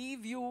going to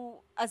leave you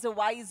as a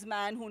wise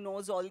man who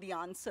knows all the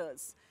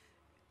answers.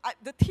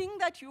 The thing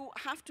that you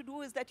have to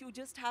do is that you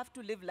just have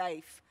to live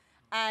life,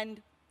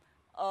 and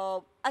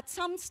at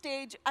some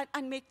stage,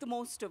 and make the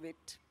most of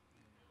it.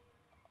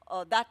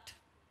 That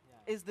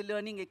is the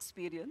learning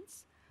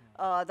experience.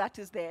 That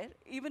is there.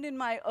 Even in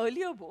my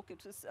earlier book,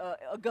 it was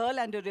A Girl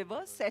and a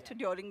River, set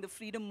during the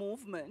freedom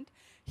movement.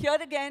 Here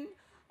again,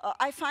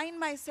 I find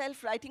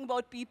myself writing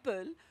about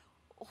people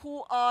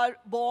who are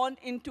born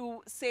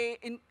into, say,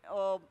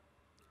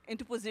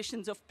 into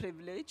positions of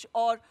privilege,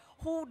 or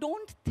who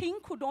don't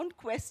think, who don't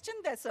question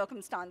their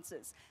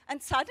circumstances.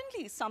 And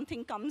suddenly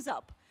something comes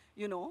up,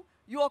 you know.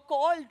 You are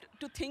called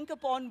to think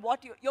upon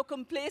what your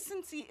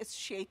complacency is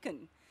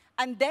shaken.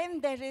 And then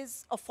there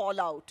is a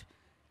fallout.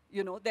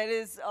 You know, there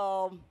is,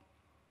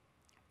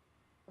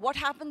 what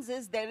happens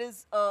is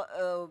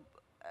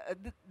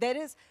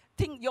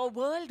your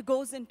world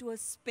goes into a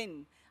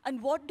spin.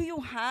 And what do you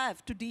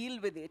have to deal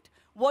with it?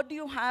 What do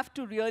you have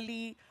to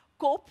really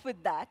cope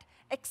with that,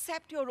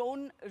 except your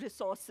own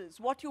resources,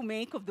 what you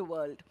make of the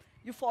world?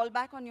 You fall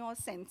back on your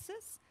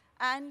senses,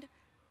 and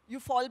you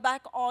fall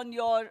back on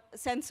your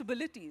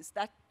sensibilities.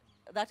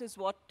 That is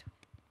what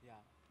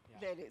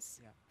there is.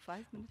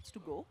 5 minutes to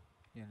go.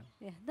 Yeah.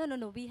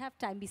 No. We have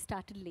time. We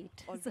started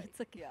late. So it's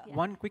okay. Yeah.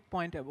 One quick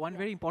point, one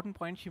very important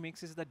point she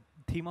makes is the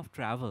theme of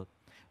travel.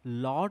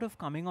 Lot of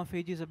coming of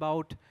age is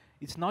about,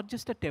 it's not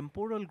just a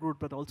temporal growth,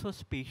 but also a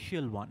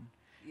spatial one.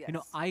 You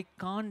know, Yes. I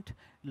can't,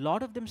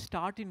 lot of them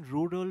start in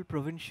rural,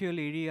 provincial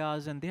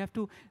areas, and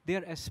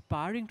they're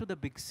aspiring to the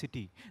big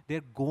city.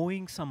 They're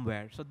going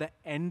somewhere. So the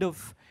end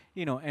of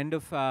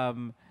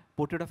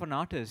Portrait of an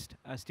Artist,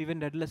 Stephen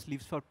Dedalus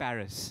leaves for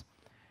Paris.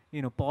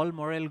 You know, Paul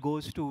Morel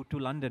goes to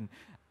London.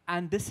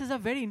 And this is a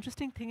very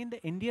interesting thing in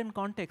the Indian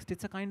context.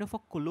 It's a kind of a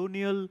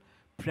colonial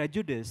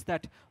prejudice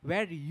that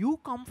where you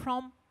come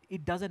from,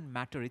 it doesn't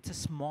matter. It's a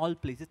small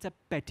place. It's a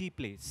petty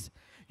place.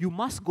 You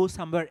must go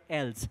somewhere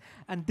else.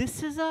 And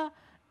this is a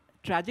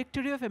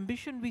trajectory of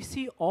ambition we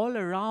see all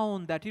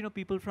around, that, you know,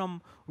 people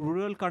from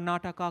rural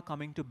Karnataka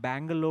coming to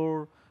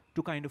Bangalore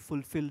to kind of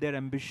fulfill their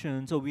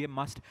ambitions. So we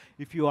must,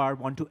 if you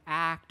want to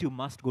act, you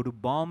must go to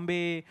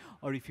Bombay,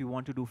 or if you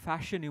want to do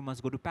fashion, you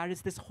must go to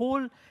Paris. This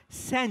whole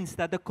sense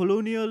that the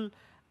colonial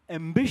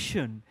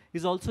ambition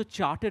is also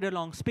charted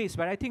along space,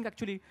 where I think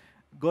actually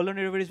Girl on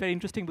the River is very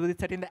interesting because it's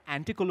set in the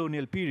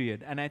anti-colonial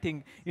period. And I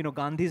think, you know,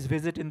 Gandhi's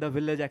visit in the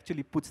village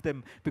actually puts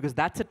them, because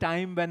that's a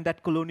time when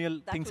that colonial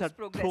That things was are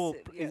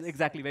progressive, is yes.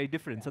 exactly very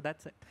different. So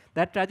that's it.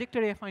 That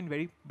trajectory I find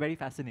very, very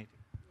fascinating.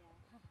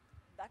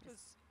 That was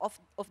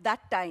of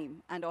that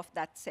time and of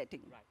that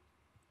setting. Right.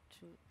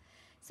 True.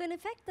 So in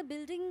effect, the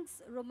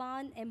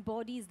Bildungsroman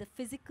embodies the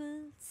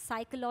physical,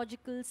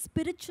 psychological,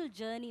 spiritual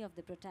journey of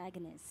the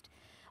protagonist.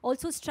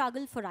 Also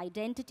struggle for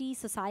identity,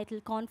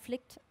 societal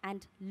conflict,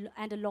 and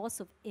a loss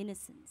of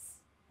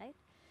innocence, right?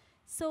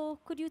 So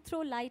could you throw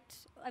light,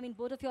 I mean,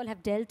 both of you all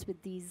have dealt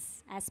with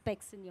these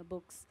aspects in your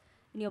books,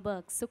 in your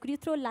works. So could you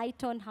throw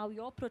light on how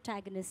your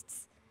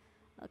protagonists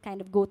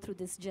kind of go through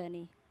this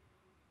journey?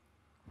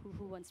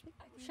 Who wants to speak?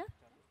 Usha?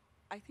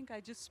 I think I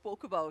just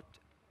spoke about,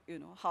 you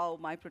know, how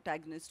my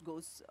protagonist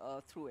goes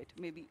through it.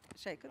 Maybe,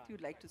 Saikat,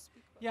 you'd like to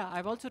speak? Yeah,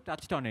 I've also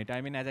touched on it.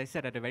 I mean, as I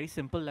said, at a very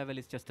simple level,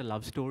 it's just a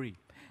love story.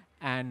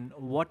 And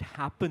what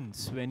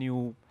happens when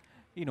you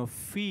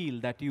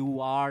feel that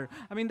you are,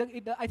 I mean,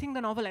 I think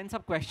the novel ends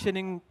up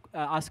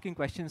asking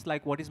questions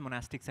like, what is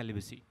monastic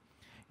celibacy?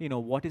 You know,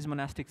 what is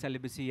monastic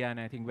celibacy?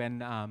 And I think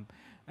when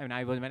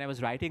I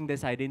was writing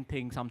this, I didn't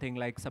think something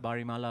like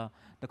Sabarimala,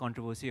 the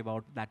controversy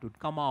about that would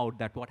come out,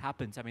 that what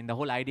happens. I mean, the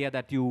whole idea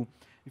that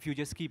if you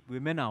just keep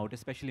women out,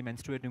 especially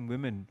menstruating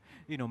women,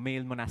 you know,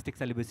 male monastic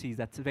celibacy,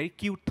 that's a very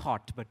cute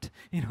thought, but,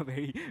 you know,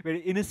 very, very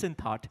innocent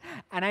thought.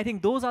 And I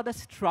think those are the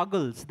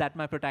struggles that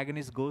my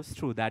protagonist goes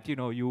through, that, you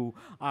know, you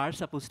are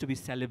supposed to be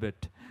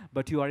celibate,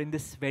 but you are in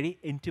this very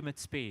intimate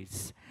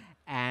space.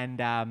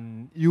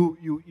 And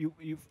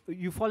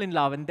you fall in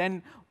love, and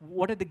then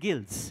what are the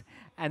guilts?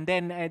 And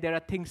then there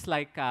are things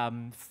like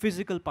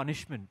physical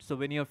punishment. So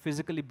when you're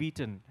physically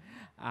beaten,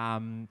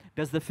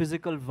 does the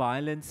physical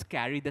violence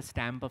carry the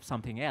stamp of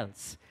something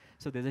else?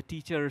 So there's a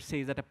teacher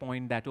says at a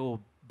point that, oh,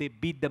 they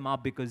beat them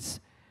up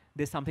because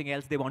there's something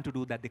else they want to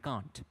do that they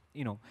can't.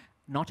 You know,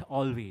 not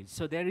always.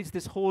 So there is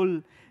this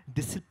whole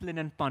discipline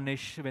and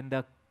punish when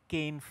the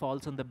cane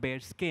falls on the bare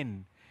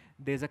skin.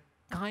 There's a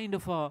kind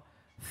of a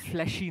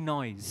fleshy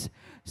noise.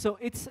 So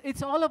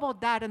it's all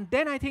about that. And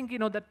then I think, you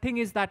know, the thing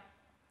is that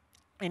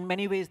in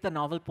many ways the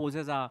novel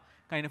poses a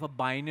kind of a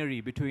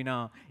binary between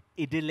a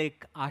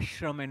idyllic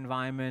ashram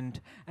environment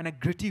and a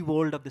gritty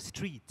world of the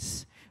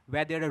streets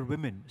where there are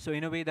women. So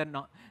in a way,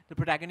 the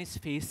protagonist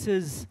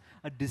faces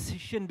a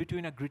decision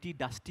between a gritty,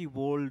 dusty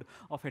world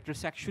of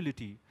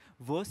heterosexuality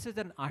versus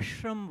an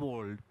ashram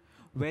world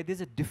where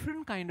there's a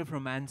different kind of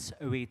romance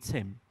awaits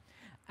him.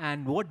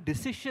 And what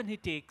decision he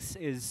takes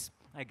is,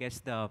 I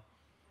guess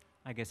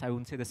I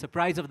wouldn't say the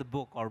surprise of the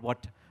book, or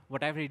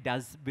whatever he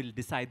does will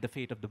decide the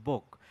fate of the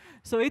book.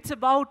 So it's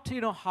about,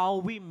 you know, how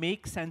we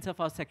make sense of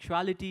our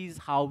sexualities,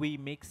 how we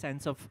make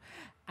sense of,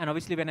 and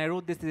obviously when I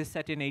wrote this is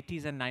set in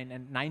 80s and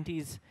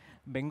 90s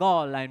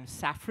Bengal, and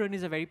saffron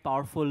is a very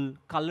powerful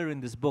color in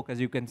this book, as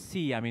you can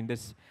see. I mean,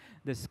 this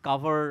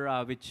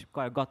cover, which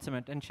got some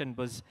attention,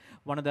 was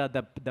one of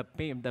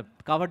the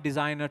cover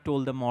designer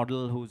told the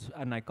model, who's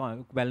an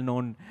icon,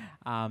 well-known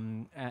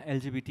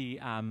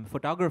LGBT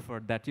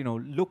photographer, that, you know,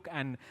 look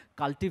and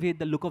cultivate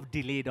the look of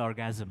delayed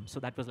orgasm. So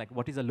that was like,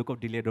 what is a look of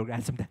delayed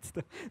orgasm?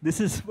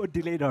 This is what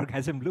delayed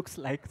orgasm looks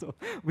like. So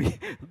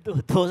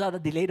those are the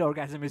delayed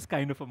orgasm is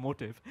kind of a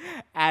motive.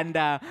 And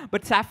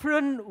but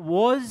saffron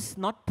was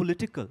not political.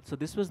 So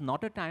this was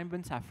not a time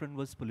when saffron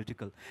was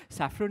political.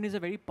 Saffron is a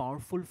very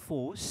powerful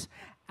force,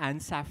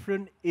 and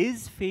saffron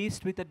is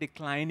faced with a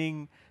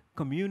declining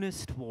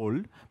communist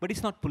world, but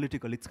it's not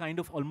political. It's kind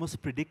of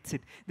almost predicts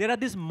it. There are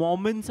these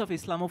moments of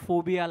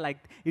Islamophobia, like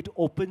it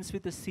opens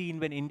with a scene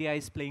when India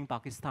is playing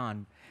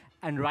Pakistan,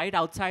 and right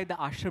outside the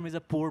ashram is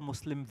a poor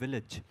Muslim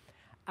village.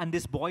 And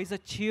these boys are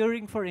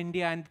cheering for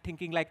India and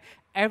thinking like,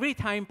 every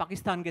time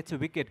Pakistan gets a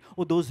wicket,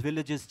 oh, those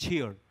villagers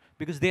cheer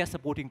because they are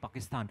supporting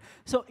Pakistan.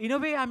 So in a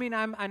way, I mean,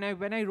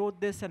 when I wrote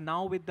this, and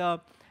now with the,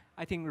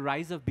 I think,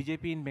 rise of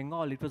BJP in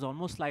Bengal, it was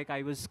almost like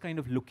I was kind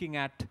of looking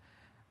at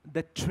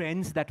the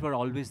trends that were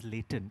always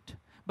latent.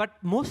 But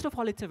most of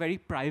all, it's a very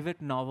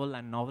private novel,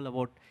 and novel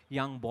about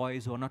young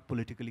boys who are not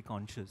politically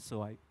conscious,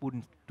 so I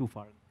wouldn't too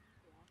far.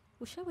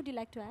 Usha, would you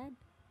like to add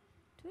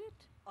to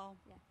it?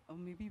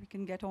 Maybe we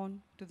can get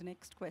on to the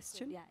next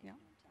question. Yeah. I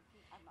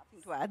have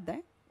nothing to add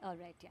there. All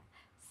right, yeah.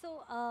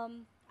 So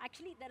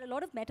actually, there are a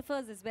lot of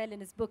metaphors as well in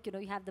his book.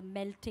 You have the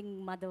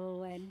melting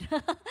mother, and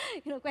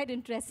quite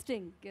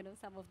interesting.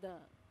 Some of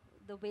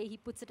the way he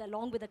puts it,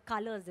 along with the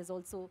colors. There's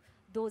also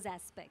those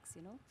aspects.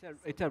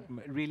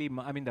 Really,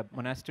 I mean, the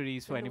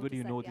monasteries, for The anybody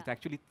who lotus, knows, yeah. it's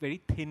actually very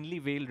thinly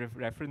veiled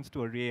reference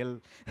to a real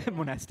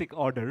monastic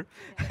order.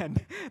 Yeah.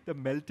 And the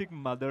melting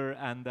mother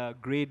and the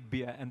great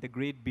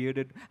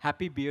bearded,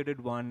 happy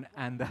bearded one,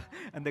 and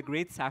the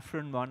great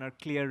saffron one are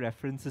clear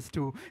references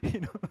to,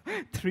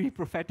 three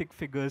prophetic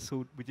figures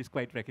which is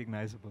quite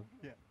recognizable.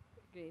 Yeah.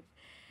 Great.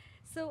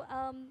 So,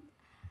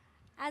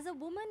 as a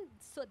woman,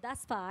 so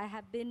thus far, I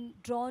have been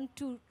drawn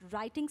to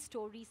writing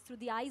stories through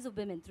the eyes of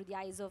women, through the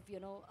eyes of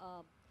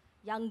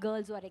young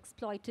girls who are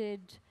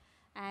exploited,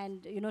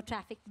 and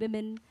trafficked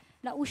women.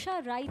 Now,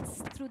 Usha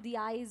writes through the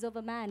eyes of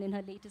a man in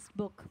her latest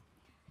book,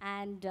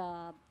 and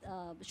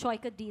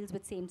Saikat deals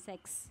with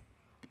same-sex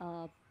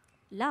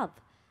love.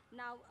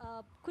 Now,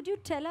 could you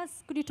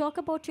talk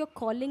about your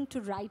calling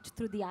to write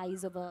through the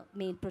eyes of a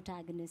male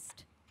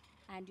protagonist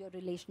and your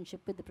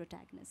relationship with the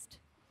protagonist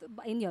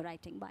in your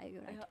writing, by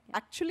your writing? Yeah.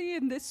 Actually,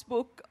 in this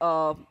book,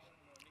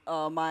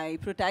 my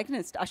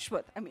protagonist,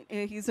 Ashwath, I mean,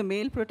 he's a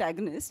male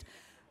protagonist,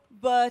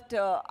 but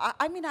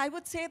I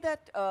would say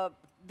that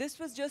this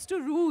was just a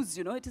ruse,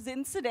 it is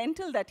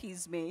incidental that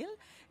he's male.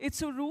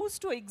 It's a ruse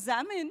to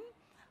examine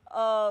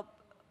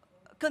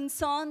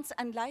concerns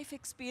and life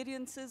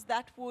experiences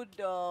that would,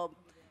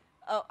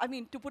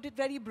 to put it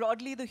very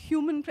broadly, the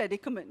human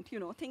predicament,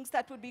 things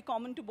that would be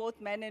common to both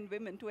men and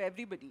women, to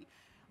everybody.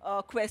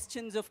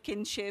 Questions of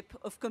kinship,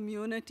 of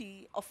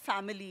community, of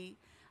family,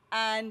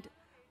 and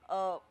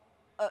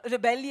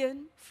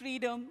rebellion,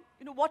 freedom,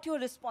 what your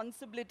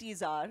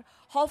responsibilities are,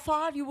 how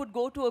far you would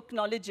go to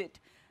acknowledge it,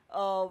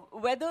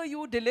 whether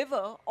you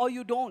deliver or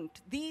you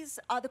don't. These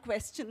are the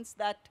questions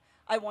that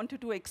I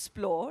wanted to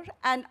explore,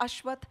 and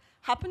Ashwath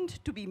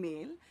happened to be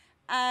male,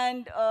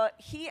 and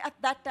he, at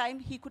that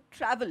time, he could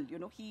travel,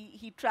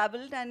 he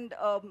traveled and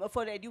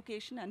for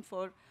education and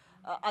for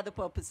other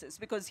purposes,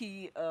 because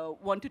he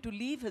wanted to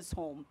leave his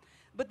home.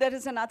 But there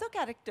is another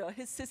character,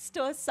 his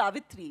sister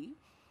Savitri,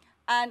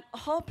 and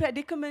her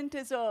predicament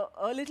is a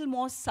little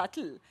more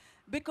subtle,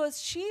 because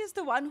she is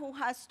the one who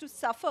has to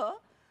suffer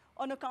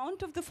on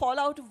account of the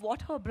fallout of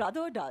what her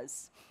brother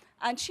does.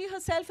 And she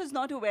herself is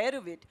not aware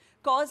of it.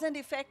 Cause and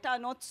effect are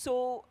not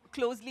so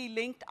closely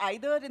linked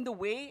either in the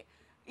way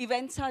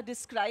events are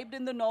described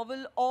in the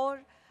novel,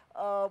 or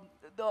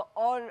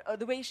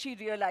the way she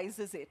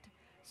realizes it.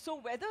 So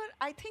whether,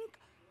 I think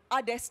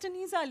our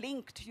destinies are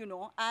linked,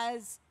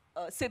 as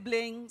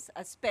siblings,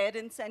 as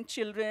parents and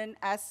children,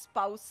 as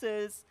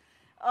spouses,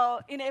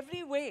 in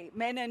every way,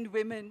 men and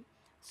women.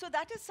 So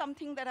that is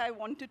something that I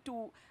wanted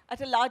to,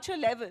 at a larger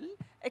level,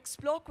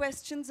 explore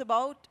questions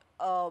about,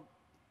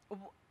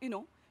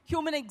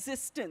 human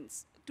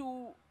existence,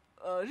 to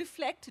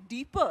reflect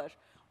deeper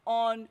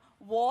on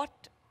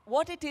what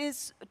it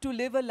is to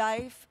live a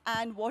life,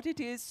 and what it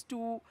is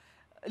to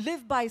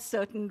live by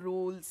certain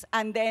rules,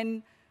 and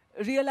then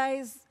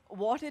realize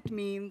what it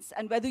means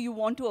and whether you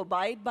want to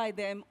abide by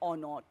them or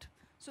not.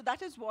 So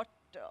that is what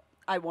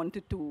I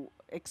wanted to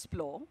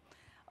explore.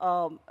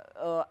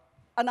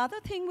 Another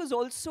thing was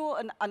also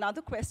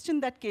another question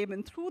that came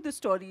in through the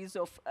stories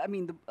of,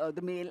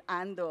 the male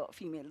and the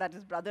female, that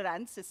is brother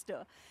and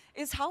sister,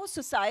 is how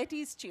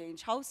societies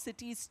change, how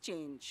cities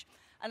change.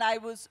 And I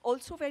was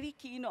also very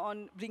keen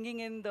on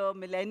bringing in the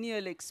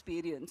millennial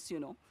experience,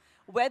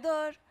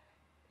 whether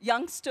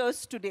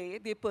youngsters today,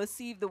 they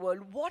perceive the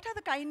world, what are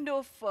the kind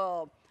of,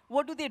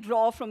 what do they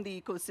draw from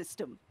the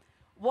ecosystem?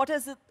 What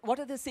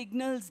are the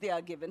signals they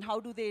are given?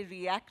 How do they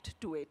react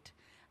to it?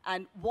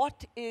 And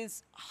what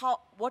is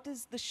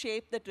the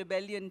shape that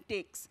rebellion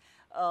takes?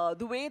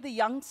 The way the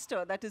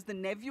youngster, that is the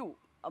nephew,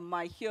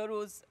 my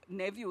hero's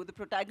nephew, the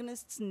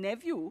protagonist's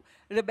nephew,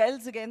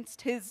 rebels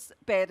against his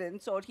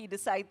parents, or he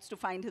decides to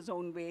find his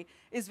own way,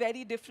 is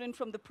very different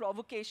from the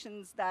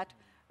provocations that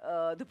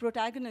the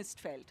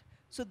protagonist felt.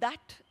 So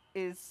that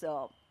is,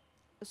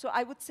 so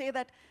I would say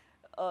that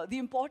the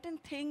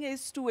important thing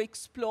is to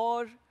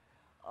explore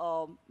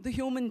the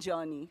human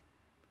journey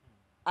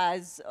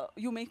as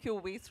you make your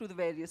way through the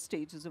various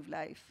stages of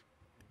life.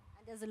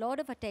 And there's a lot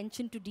of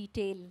attention to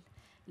detail,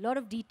 a lot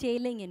of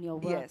detailing in your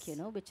work, Yes.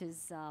 which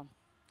is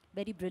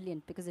very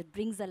brilliant, because it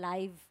brings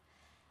alive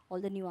all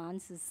the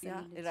nuances. Yeah,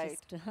 I mean, it's right.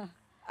 just,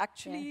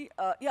 Actually,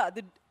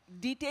 the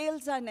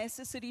details are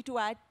necessary to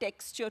add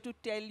texture, to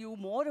tell you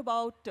more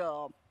about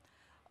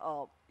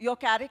your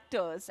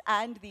characters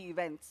and the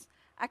events.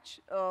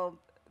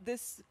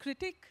 This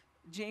critic,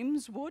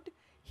 James Wood,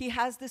 he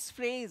has this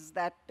phrase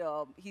that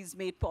he's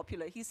made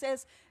popular. He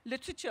says,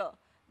 literature,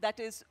 that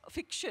is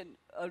fiction,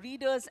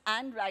 readers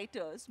and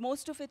writers,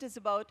 most of it is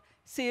about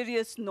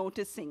serious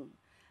noticing,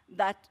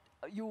 that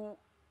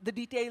the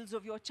details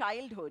of your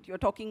childhood, you're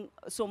talking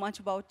so much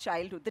about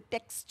childhood, the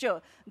texture,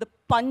 the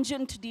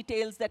pungent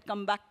details that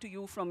come back to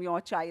you from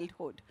your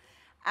childhood.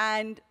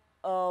 And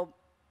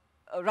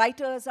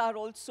writers are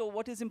also,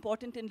 what is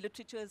important in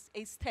literature is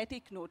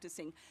aesthetic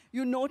noticing.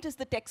 You notice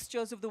the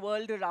textures of the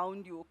world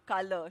around you,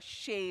 color,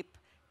 shape,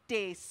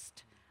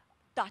 taste,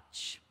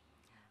 touch.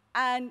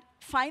 And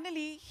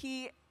finally,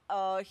 he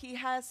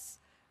has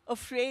a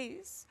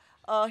phrase.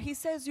 He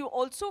says you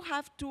also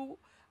have to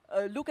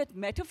look at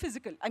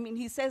metaphysical. I mean,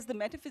 he says the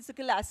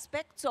metaphysical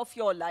aspects of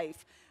your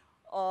life.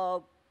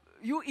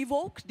 You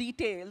evoke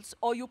details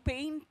or you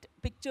paint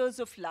pictures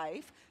of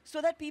life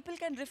so that people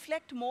can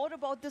reflect more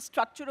about the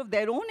structure of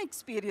their own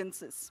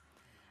experiences.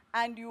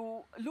 And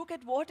you look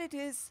at what it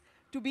is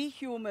to be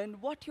human,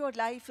 what your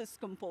life is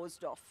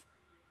composed of.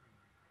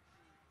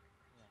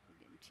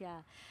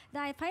 Yeah.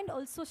 Now, I find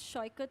also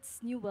Saikat's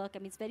new work, I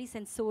mean, it's very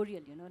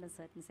sensorial, you know, in a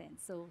certain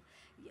sense. So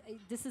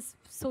this is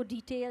so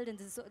detailed, and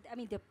this is so, I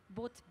mean, they're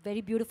both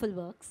very beautiful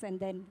works, and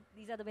then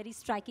these are the very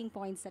striking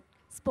points that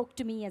spoke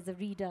to me as a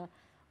reader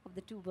of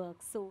the two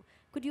works. So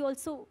could you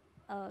also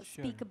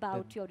speak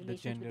about your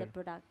relationship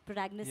with the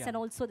protagonist and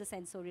also the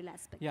sensorial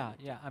aspect? Yeah,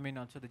 yeah. I mean,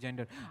 also the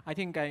gender. I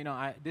think you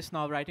know, this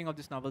writing of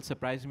this novel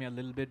surprised me a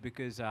little bit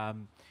because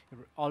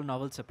all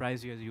novels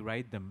surprise you as you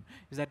write them.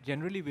 Is that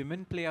generally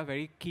women play a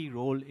very key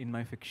role in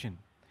my fiction,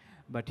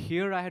 but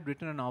here I had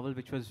written a novel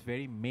which was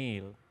very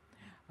male.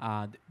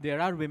 There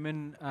are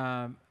women.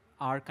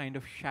 Are kind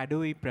of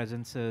shadowy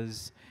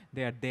presences.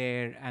 They are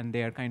there and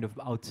they are kind of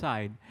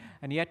outside.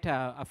 And yet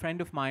a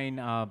friend of mine,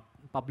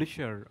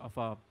 publisher of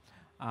a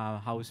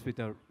house with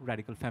a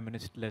radical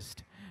feminist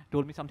list,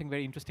 told me something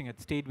very interesting that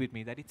stayed with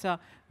me, that it's a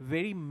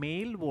very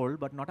male world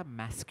but not a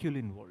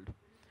masculine world.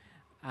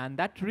 And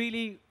that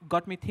really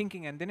got me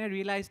thinking, and then I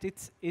realized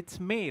it's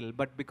male,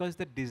 but because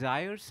the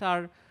desires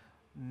are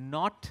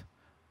not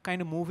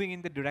kind of moving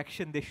in the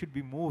direction they should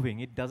be moving,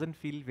 it doesn't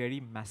feel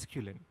very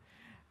masculine.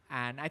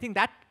 And I think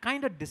that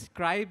kind of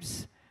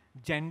describes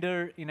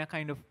gender in a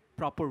kind of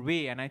proper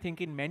way. And I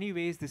think in many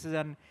ways this is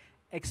an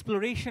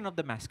exploration of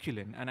the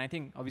masculine. And I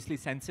think obviously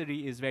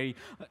sensory is very,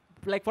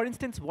 like for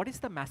instance, what is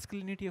the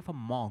masculinity of a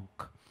monk?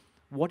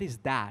 What is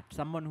that?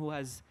 Someone who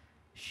has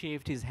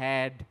shaved his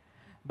head,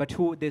 but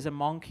there's a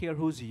monk here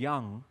who's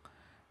young.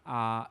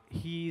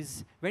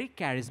 He's very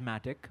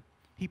charismatic.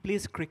 He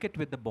plays cricket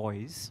with the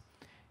boys,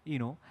 you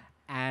know,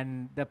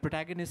 and the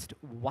protagonist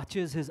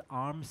watches his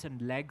arms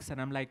and legs,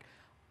 and I'm like,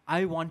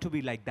 I want to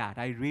be like that.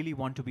 I really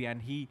want to be.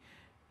 And he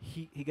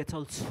gets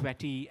all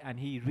sweaty and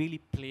he really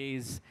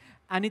plays.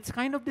 And it's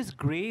kind of this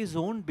gray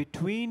zone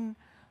between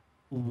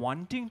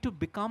wanting to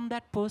become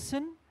that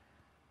person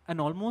and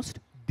almost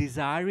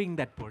desiring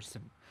that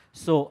person.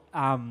 So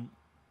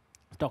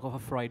talk of a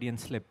Freudian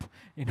slip,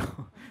 you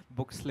know,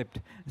 book slipped.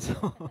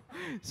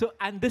 So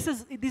and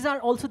these are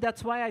also,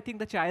 that's why I think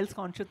the child's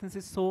consciousness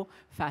is so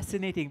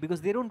fascinating,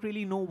 because they don't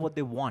really know what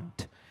they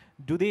want.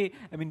 Do they,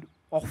 I mean,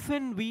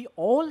 often we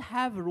all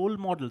have role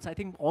models. I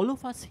think all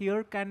of us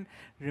here can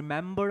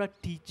remember a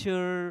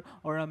teacher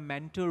or a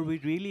mentor we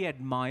really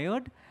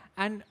admired.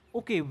 And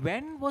okay,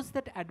 when was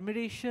that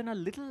admiration a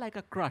little like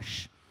a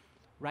crush,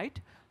 right?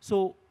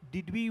 So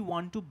did we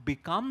want to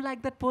become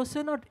like that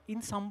person, or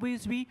in some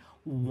ways we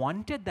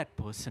wanted that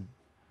person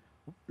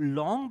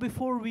long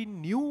before we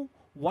knew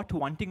what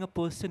wanting a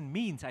person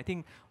means? I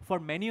think for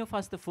many of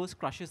us, the first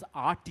crushes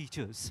are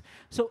teachers.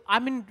 So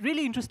I'm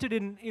really interested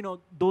in, you know,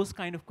 those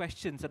kind of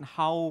questions and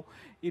how,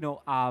 you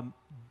know,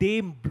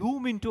 they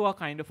bloom into a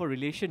kind of a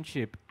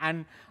relationship.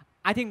 And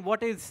I think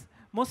what is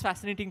most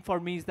fascinating for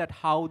me is that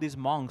how these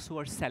monks who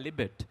are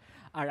celibate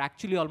are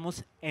actually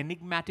almost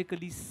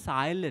enigmatically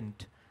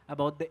silent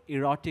about the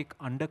erotic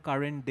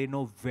undercurrent they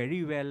know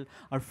very well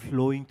are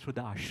flowing through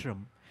the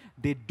ashram.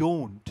 They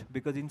don't,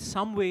 because in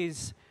some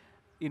ways,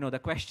 you know, the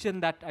question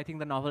that I think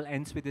the novel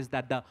ends with is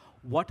that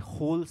what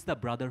holds the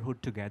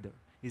brotherhood together?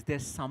 Is there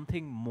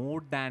something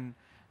more than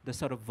the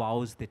sort of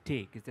vows they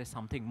take? Is there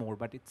something more?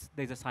 But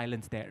there's a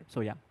silence there.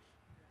 So yeah.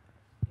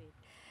 Great.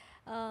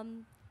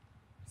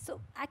 So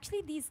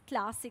actually these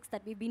classics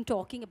that we've been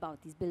talking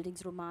about, these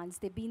Bildungsromans,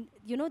 they've been,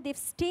 you know, they've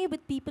stayed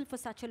with people for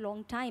such a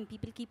long time.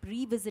 People keep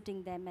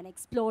revisiting them and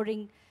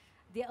exploring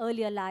their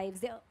earlier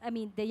lives,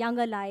 their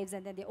younger lives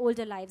and then their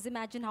older lives.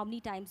 Imagine how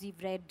many times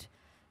we've read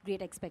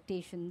Great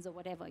Expectations or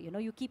whatever, you know,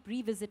 you keep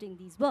revisiting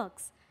these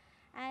works.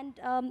 And,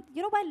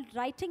 you know, while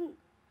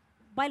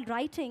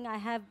writing,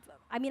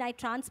 I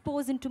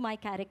transpose into my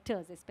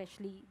characters,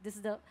 especially,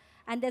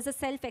 and there's a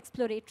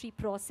self-exploratory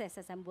process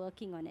as I'm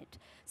working on it.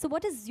 So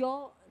what is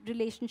your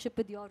relationship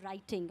with your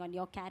writing on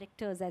your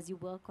characters as you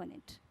work on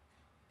it?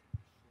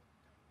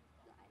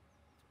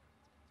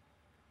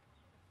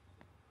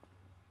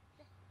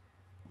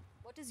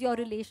 What is your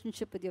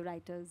relationship with your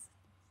writers?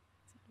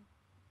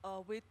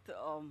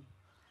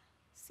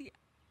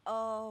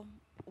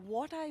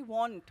 What I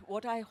want,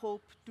 what I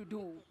hope to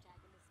do.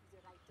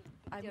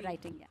 You're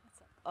writing, yeah.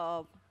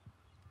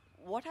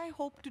 What I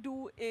hope to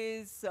do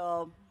is,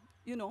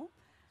 you know,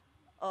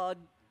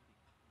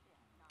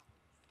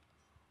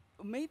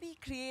 maybe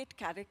create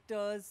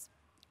characters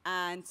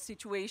and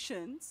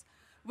situations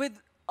with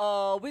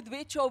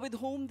which or with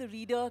whom the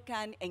reader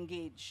can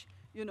engage,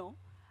 you know.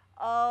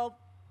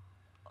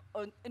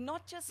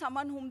 not just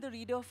someone whom the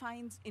reader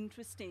finds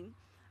interesting,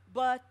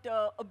 but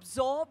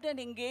absorbed and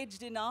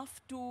engaged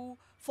enough to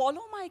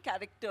follow my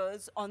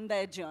characters on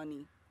their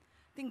journey.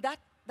 I think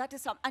that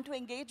is and to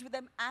engage with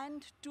them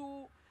and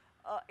to,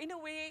 in a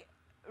way,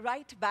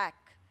 write back,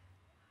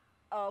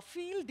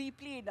 feel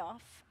deeply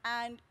enough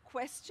and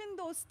question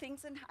those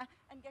things and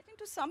get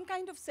into some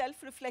kind of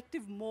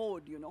self-reflective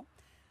mode, you know.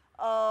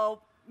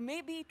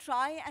 Maybe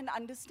try and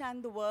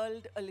understand the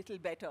world a little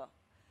better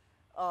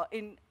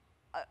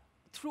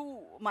through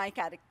my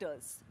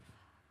characters.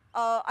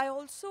 I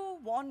also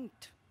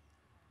want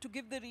to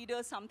give the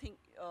reader something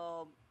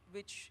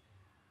which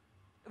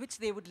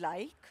they would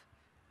like,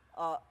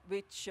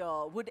 which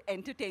would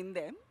entertain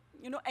them.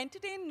 You know,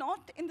 entertain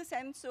not in the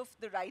sense of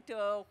the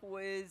writer who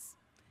is,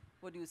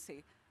 what do you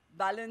say,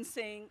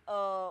 balancing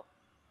a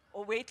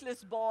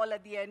weightless ball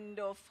at the end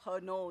of her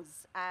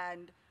nose,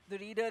 and the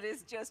reader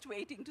is just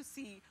waiting to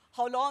see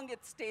how long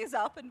it stays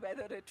up and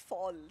whether it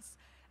falls.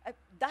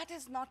 That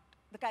is not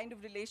the kind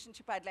of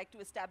relationship I'd like to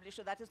establish,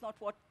 or that is not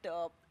what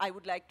I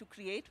would like to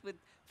create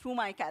through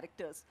my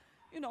characters.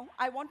 You know,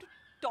 I want to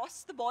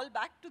toss the ball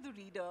back to the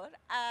reader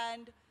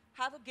and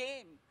have a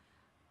game.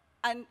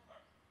 And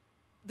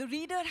the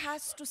reader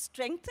has to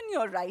strengthen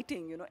your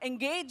writing, you know,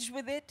 engage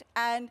with it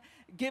and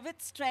give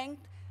it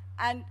strength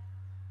and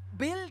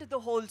build the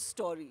whole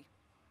story.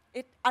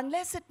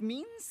 Unless it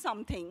means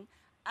something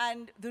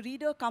and the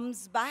reader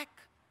comes back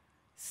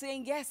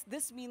saying, yes,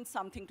 this means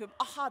something to him.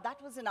 Aha,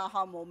 that was an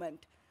aha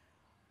moment.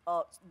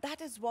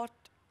 That is what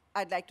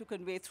I'd like to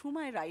convey through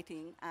my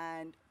writing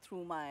and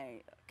through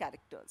my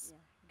characters.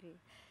 Yeah, great.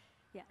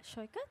 Yeah,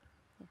 Saikat?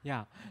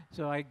 Yeah,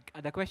 so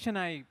the question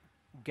I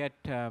get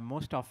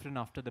most often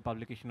after the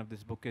publication of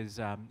this book is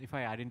if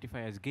I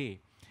identify as gay.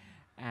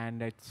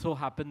 And it so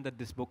happened that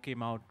this book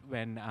came out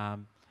when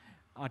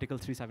Article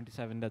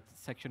 377, that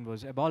section,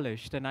 was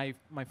abolished. And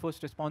my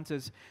first response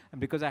is,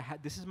 because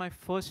this is my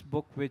first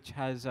book which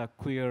has a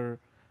queer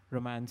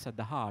romance at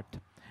the heart.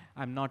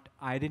 I'm not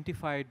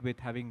identified with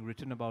having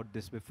written about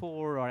this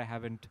before, or I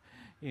haven't,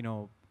 you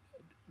know,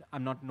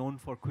 I'm not known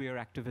for queer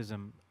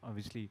activism,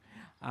 obviously.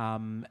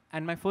 And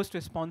my first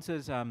response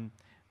is,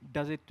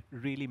 does it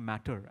really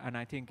matter? And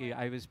I think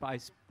I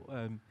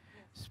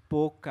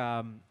spoke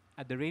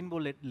at the Rainbow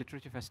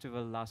Literature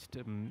Festival last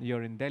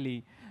year in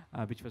Delhi,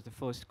 which was the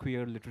first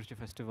queer literature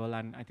festival,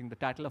 and I think the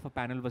title of a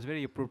panel was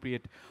very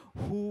appropriate: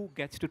 who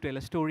gets to tell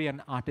a story,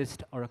 an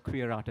artist or a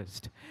queer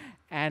artist?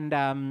 And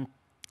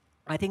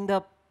I think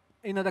the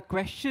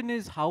question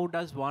is, how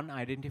does one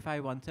identify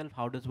oneself?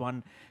 How does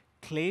one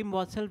claim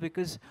oneself?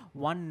 Because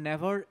one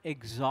never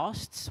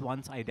exhausts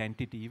one's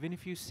identity. Even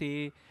if you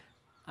say,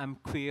 I'm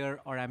queer,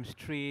 or I'm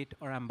straight,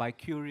 or I'm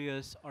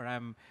bicurious, or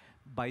I'm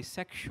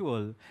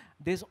bisexual,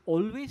 there's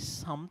always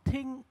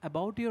something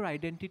about your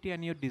identity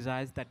and your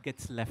desires that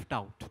gets left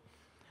out,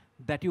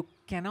 that you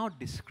cannot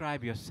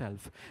describe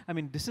yourself. I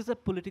mean, this is a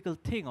political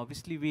thing.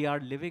 Obviously, we are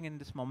living in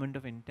this moment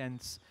of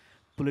intense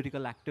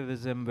political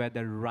activism where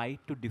the right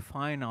to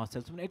define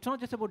ourselves, I mean, it's not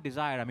just about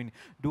desire. I mean,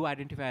 do I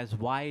identify as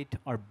white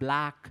or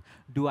black?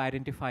 Do I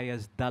identify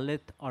as Dalit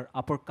or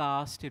upper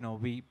caste? You know,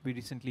 we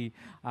recently,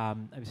 I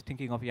was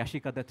thinking of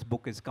Yashika, that's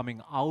book is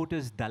coming out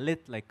as Dalit,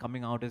 like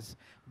coming out as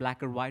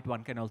black or white.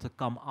 One can also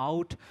come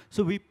out.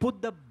 So we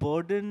put the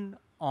burden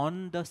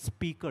on the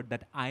speaker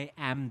that I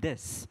am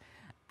this.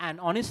 And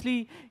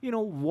honestly, you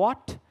know,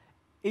 what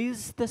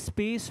is the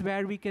space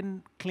where we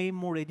can claim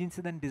more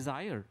agency than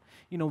desire?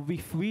 You know,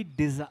 if we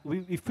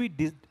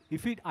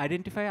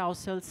identify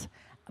ourselves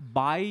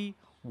by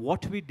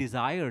what we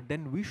desire,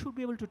 then we should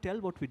be able to tell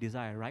what we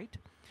desire, right?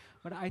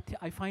 But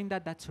I find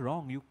that that's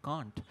wrong. You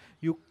can't.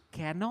 You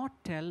cannot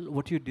tell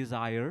what you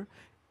desire.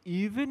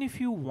 Even if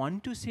you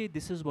want to say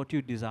this is what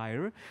you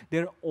desire,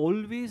 there are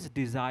always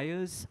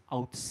desires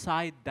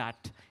outside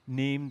that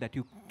name that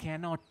you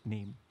cannot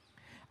name.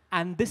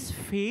 And this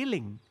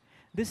failing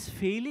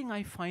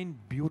I find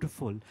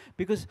beautiful,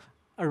 because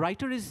a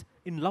writer is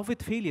in love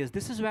with failures.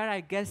 This is where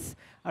I guess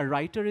a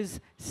writer is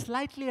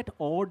slightly at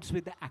odds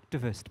with the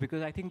activist,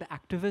 because I think the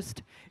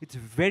activist, it's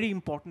very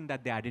important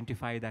that they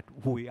identify that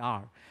who we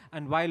are.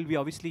 And while we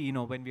obviously, you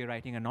know, when we're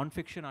writing a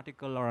non-fiction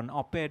article or an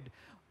op-ed,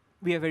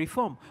 we are very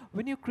firm.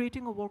 When you're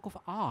creating a work of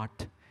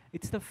art,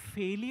 it's the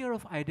failure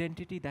of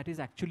identity that is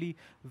actually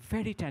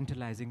very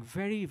tantalizing,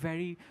 very,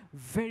 very,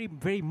 very,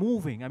 very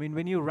moving. I mean,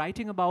 when you're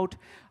writing about,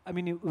 I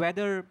mean,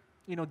 whether,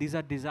 you know, these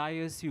are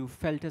desires you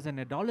felt as an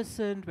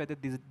adolescent, whether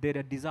there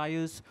are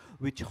desires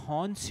which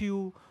haunts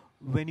you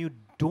when you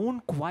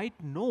don't quite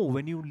know,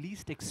 when you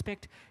least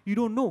expect, you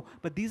don't know.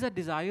 But these are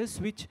desires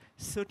which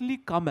certainly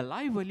come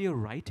alive while you're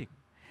writing.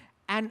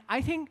 And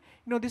I think,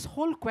 you know, this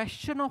whole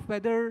question of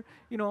whether,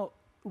 you know,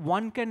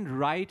 one can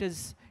write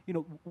as, you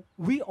know,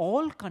 we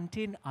all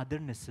contain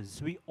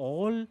othernesses. We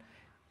all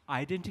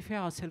identify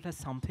ourselves as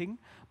something,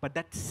 but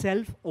that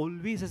self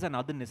always has an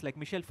otherness. Like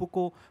Michel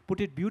Foucault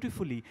put it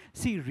beautifully.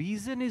 See,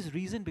 reason is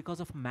reason because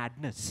of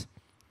madness.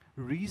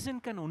 Reason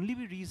can only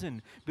be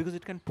reason because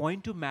it can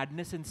point to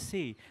madness and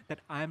say that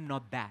I am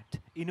not that.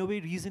 In a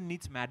way, reason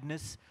needs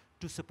madness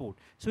to support.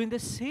 So in the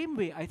same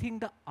way, I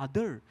think the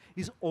other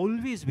is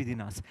always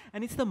within us.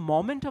 And it's the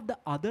moment of the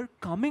other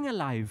coming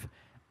alive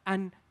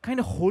and kind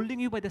of holding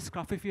you by the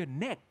scruff of your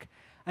neck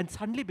and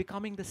suddenly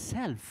becoming the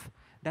self.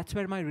 That's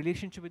where my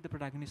relationship with the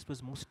protagonist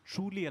was most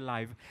truly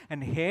alive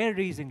and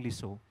hair-raisingly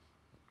so.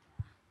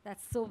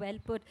 That's so well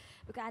put.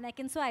 And I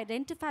can so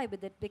identify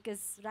with it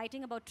because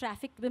writing about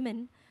trafficked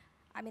women,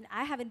 I mean,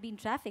 I haven't been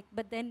trafficked,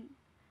 but then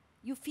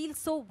you feel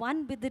so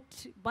one with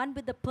it, one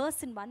with the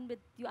person,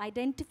 you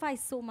identify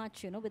so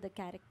much, with the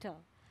character.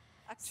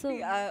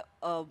 Actually,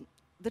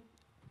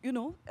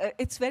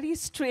 it's very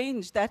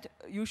strange that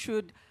you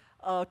should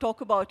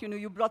talk about,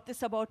 you brought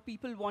this about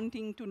people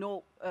wanting to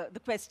know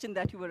the question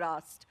that you were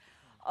asked.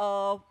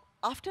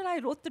 After I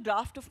wrote the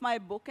draft of my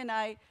book and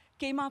I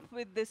came up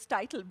with this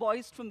title,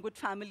 Boys from Good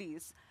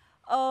Families,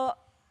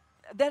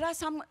 there are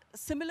some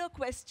similar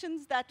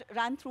questions that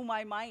ran through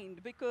my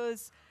mind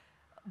because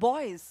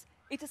boys,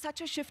 it is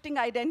such a shifting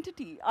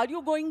identity. Are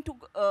you going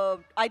to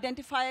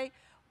identify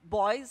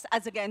boys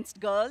as against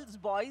girls,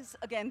 boys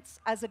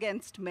as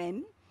against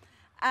men?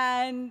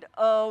 And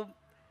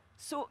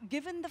so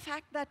given the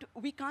fact that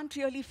we can't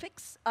really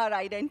fix our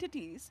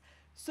identities,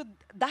 so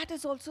that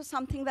is also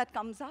something that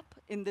comes up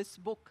in this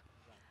book.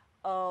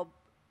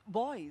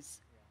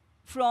 Boys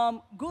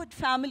from good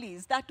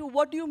families. That too,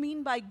 what do you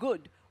mean by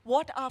good?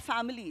 What are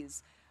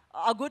families?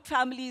 Are good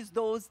families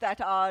those that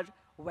are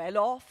well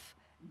off,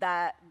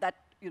 that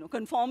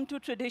conform to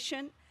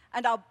tradition?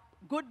 And are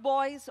good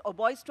boys or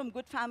boys from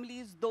good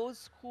families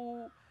those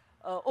who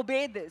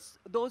obey this,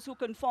 those who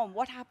conform?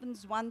 What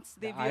happens once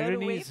they veer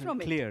away from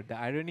it? The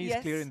irony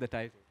is clear in the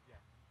title. Yeah.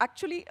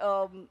 Actually,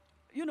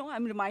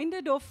 I'm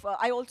reminded of,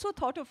 I also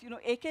thought of,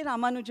 A.K.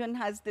 Ramanujan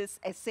has this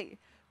essay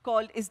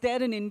called Is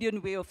There an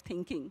Indian Way of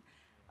Thinking,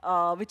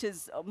 which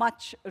is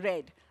much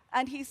read.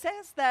 And he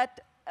says that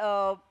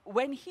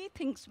when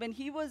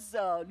he was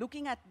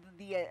looking at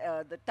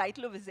the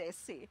title of his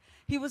essay,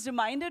 he was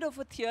reminded of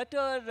a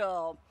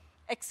theater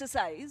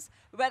exercise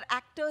where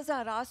actors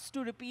are asked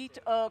to repeat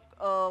a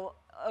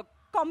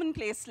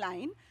commonplace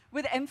line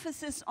with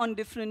emphasis on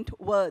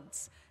different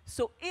words.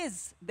 So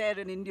is there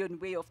an Indian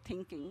way of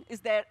thinking?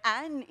 Is there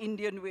an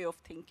Indian way of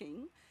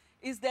thinking?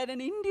 Is there an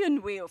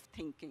Indian way of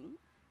thinking?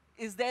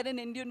 Is there an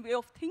Indian way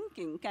of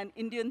thinking? Can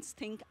Indians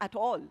think at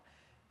all?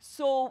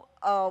 So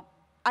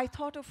I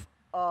thought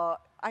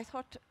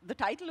the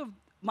title of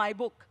my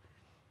book,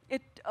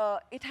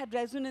 it had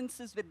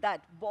resonances with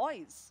that.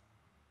 Boys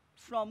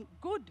from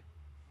good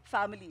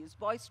families,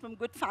 boys from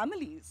good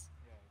families.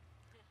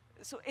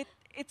 Yeah. So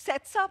it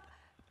sets up,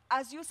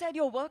 as you said,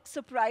 your work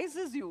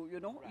surprises you,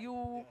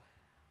 Right.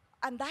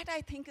 And that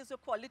I think is a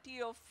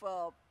quality of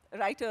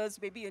writers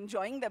maybe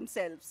enjoying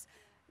themselves,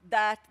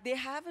 that they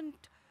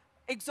haven't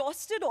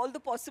exhausted all the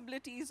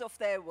possibilities of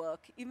their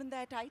work. Even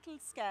their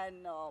titles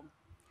can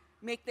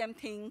make them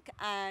think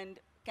and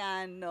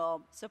can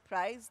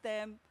surprise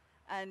them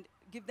and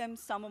give them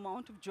some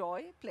amount of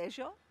joy,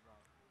 pleasure.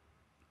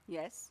 Right.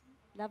 Yes.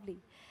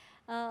 Lovely.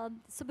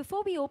 So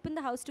before we open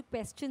the house to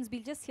questions,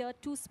 we'll just hear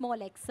two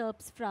small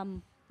excerpts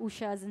from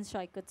Usha's and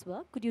Saikat's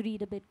work. Could you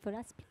read a bit for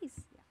us,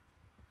 please? Yeah.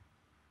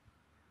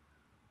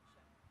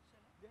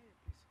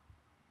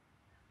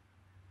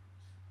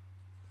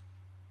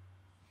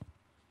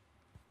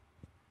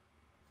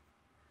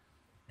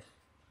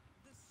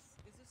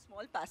 This is a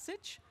small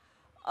passage.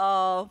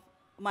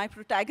 My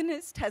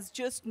protagonist has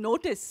just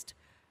noticed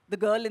the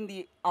girl in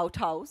the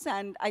outhouse,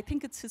 and I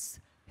think it's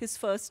his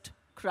first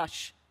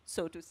crush,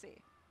 so to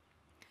say.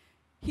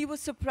 He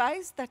was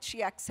surprised that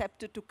she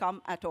accepted to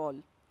come at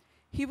all.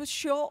 He was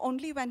sure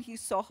only when he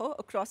saw her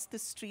across the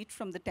street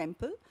from the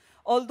temple,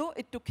 although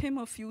it took him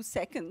a few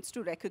seconds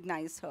to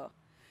recognize her.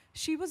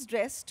 She was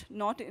dressed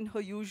not in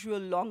her usual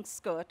long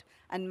skirt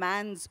and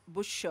man's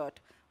bush shirt,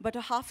 but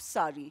a half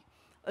sari,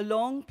 a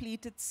long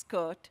pleated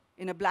skirt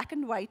in a black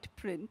and white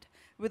print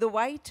with a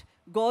white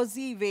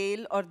gauzy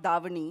veil or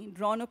davani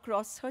drawn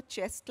across her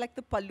chest like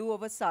the pallu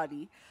of a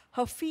sari,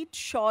 her feet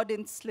shod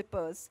in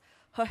slippers,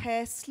 her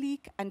hair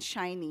sleek and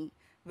shiny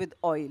with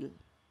oil.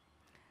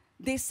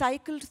 They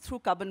cycled through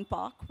Cubbon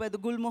Park, where the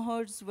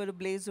gulmohars were a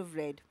blaze of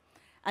red,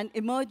 and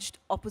emerged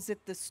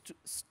opposite the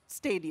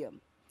stadium.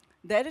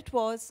 There it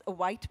was, a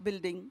white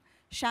building,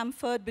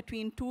 chamfered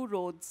between two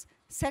roads,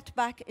 set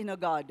back in a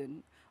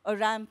garden, a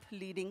ramp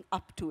leading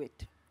up to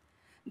it.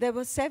 There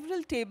were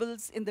several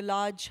tables in the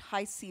large,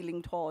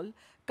 high-ceilinged hall,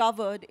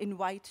 covered in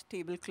white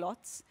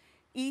tablecloths,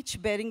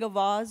 each bearing a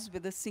vase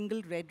with a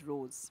single red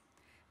rose.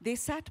 They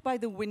sat by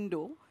the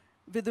window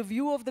with a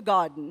view of the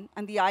garden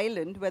and the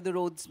island where the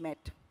roads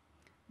met.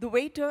 The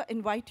waiter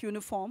in white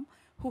uniform,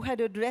 who had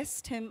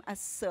addressed him as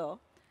Sir,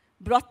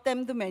 brought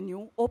them the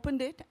menu,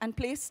 opened it, and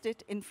placed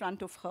it in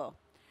front of her.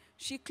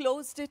 She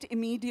closed it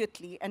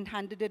immediately and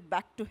handed it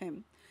back to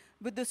him,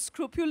 with the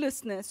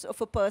scrupulousness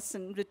of a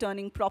person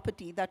returning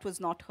property that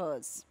was not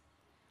hers.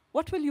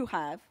 What will you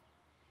have?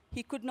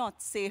 He could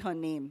not say her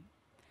name.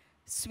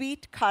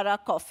 Sweet Khara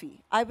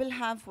coffee. I will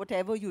have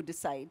whatever you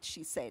decide,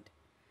 she said.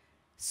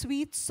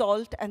 Sweet,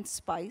 salt, and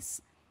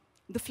spice,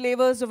 the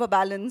flavors of a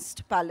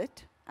balanced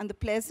palate, and the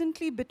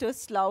pleasantly bitter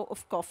slough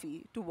of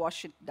coffee to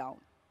wash it down.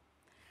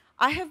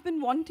 I have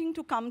been wanting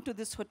to come to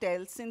this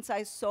hotel since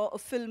I saw a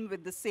film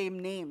with the same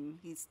name,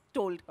 he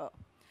told her.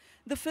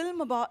 The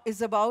film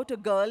is about a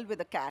girl with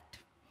a cat.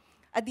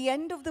 At the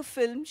end of the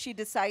film, she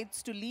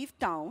decides to leave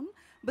town,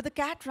 but the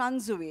cat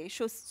runs away,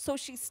 so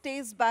she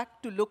stays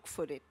back to look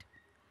for it.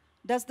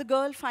 Does the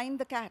girl find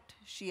the cat?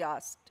 She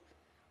asked.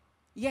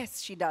 Yes,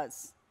 she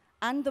does,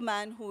 and the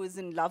man who is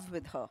in love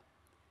with her.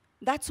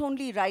 That's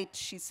only right,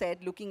 she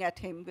said, looking at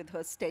him with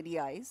her steady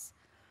eyes.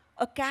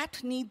 A cat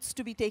needs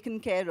to be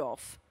taken care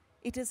of.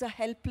 It is a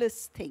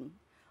helpless thing,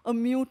 a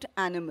mute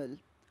animal,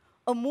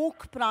 a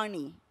mook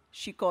prani,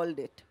 she called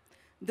it.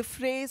 The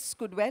phrase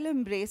could well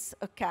embrace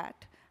a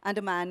cat and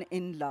a man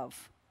in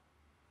love.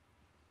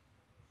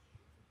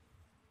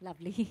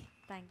 Lovely.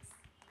 Thanks.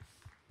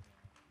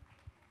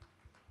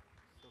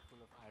 So full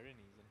of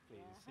ironies and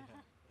plays.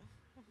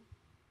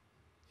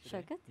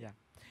 Saikat? Yeah.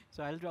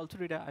 So I'll also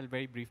read a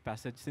very brief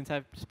passage. Since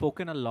I've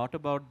spoken a lot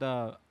about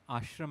the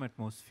ashram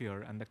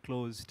atmosphere and the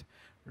closed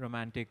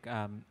romantic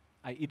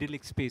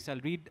idyllic space,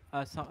 I'll read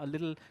a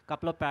little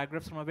couple of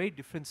paragraphs from a very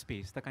different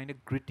space, the kind of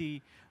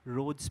gritty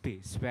road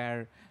space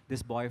where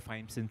this boy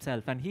finds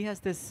himself. And he has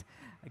this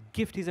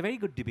gift. He's a very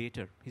good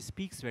debater. He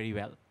speaks very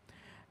well.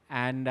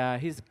 And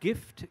his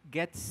gift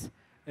gets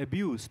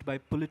abused by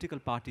political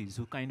parties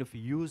who kind of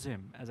use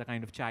him as a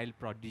kind of child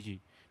prodigy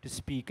to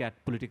speak at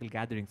political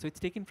gatherings. So it's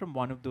taken from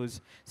one of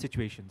those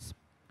situations.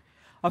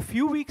 A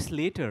few weeks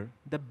later,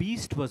 the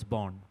beast was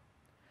born.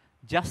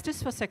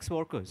 Justice for sex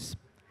workers,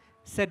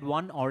 said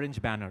one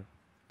orange banner.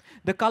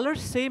 The colors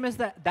same as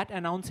that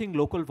announcing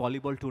local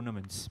volleyball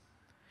tournaments.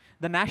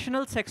 The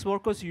National Sex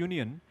Workers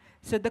Union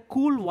said the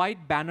cool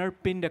white banner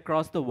pinned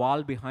across the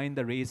wall behind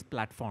the raised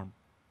platform.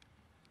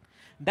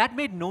 That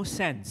made no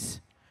sense,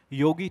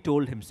 Yogi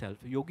told himself.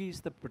 Yogi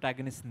is the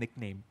protagonist's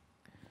nickname.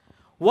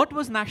 What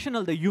was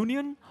national, the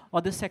union or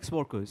the sex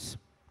workers?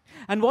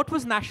 And what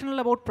was national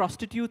about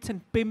prostitutes and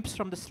pimps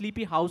from the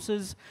sleepy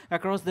houses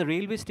across the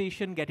railway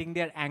station getting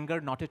their anger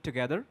knotted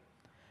together?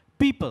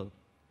 People.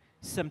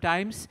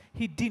 Sometimes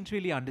he didn't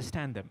really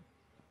understand them.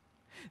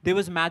 There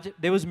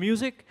was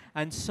music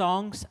and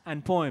songs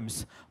and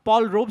poems,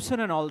 Paul Robeson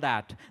and all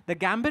that. The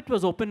gambit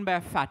was opened by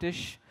a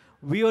fattish,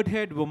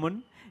 weird-haired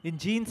woman in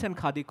jeans and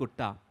khadi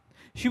kurta.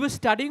 She was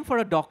studying for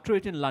a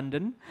doctorate in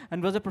London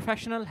and was a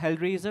professional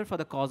hellraiser for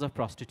the cause of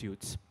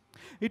prostitutes.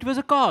 It was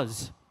a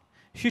cause,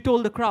 she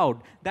told the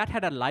crowd, that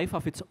had a life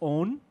of its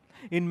own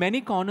in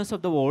many corners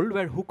of the world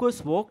where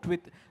hookers worked with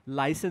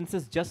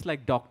licenses just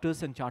like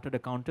doctors and chartered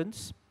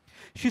accountants.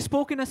 She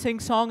spoke in a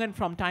sing-song and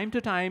from time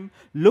to time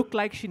looked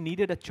like she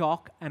needed a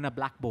chalk and a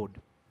blackboard.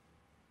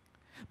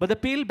 But the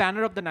pale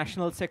banner of the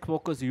National Sex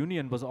Workers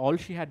Union was all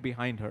she had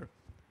behind her.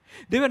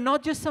 They were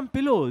not just some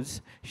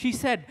pillows, she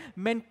said.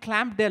 Men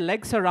clamped their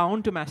legs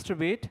around to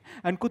masturbate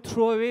and could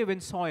throw away when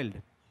soiled.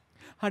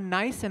 Her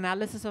nice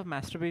analysis of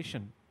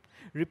masturbation,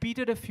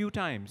 repeated a few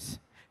times,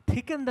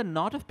 thickened the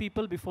knot of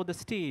people before the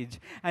stage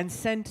and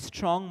sent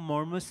strong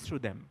murmurs through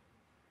them.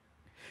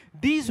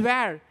 These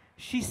were,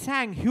 she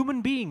sang,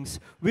 human beings,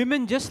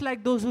 women just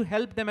like those who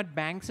helped them at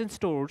banks and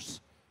stores,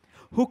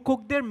 who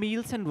cooked their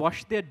meals and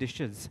washed their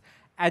dishes,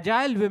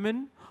 agile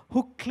women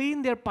who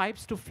cleaned their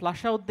pipes to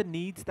flush out the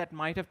needs that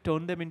might have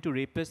turned them into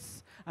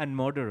rapists and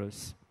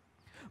murderers.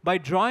 By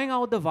drawing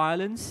out the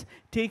violence,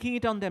 taking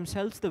it on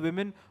themselves, the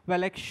women were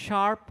like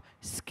sharp,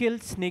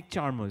 skilled snake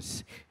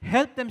charmers,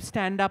 helped them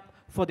stand up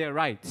for their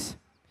rights.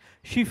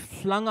 She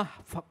flung a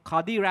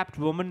khadi-wrapped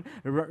woman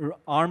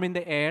arm in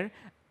the air,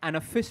 and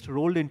a fist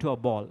rolled into a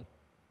ball.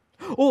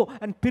 Oh,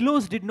 and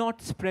pillows did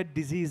not spread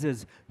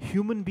diseases.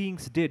 Human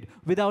beings did.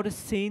 Without a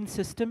sane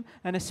system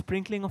and a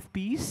sprinkling of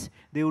peace,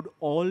 they would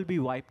all be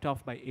wiped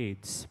off by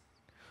AIDS.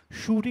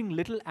 Shooting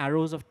little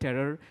arrows of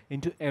terror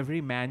into every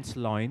man's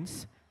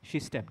loins, she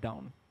stepped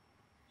down.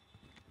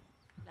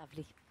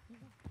 Lovely.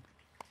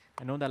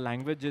 I know the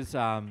language is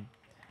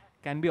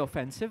can be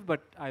offensive,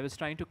 but I was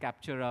trying to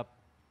capture a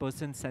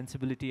person's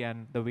sensibility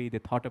and the way they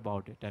thought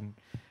about it. And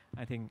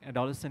I think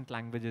adolescent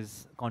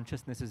languages,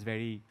 consciousness is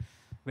very,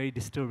 very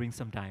disturbing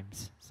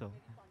sometimes. So.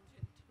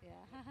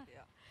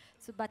 Yeah.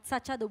 So, but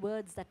such are the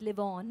words that live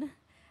on.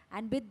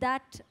 And with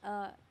that,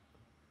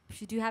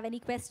 should you have any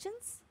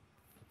questions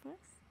for us?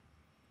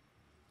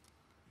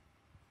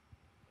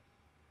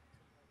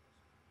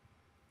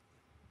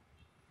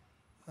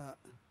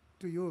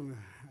 To you,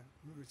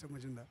 Mr.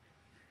 Majumdar.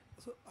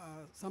 So,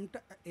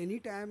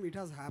 anytime it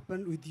has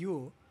happened with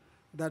you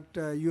that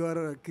you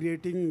are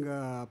creating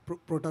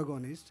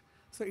protagonist,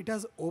 so it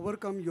has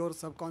overcome your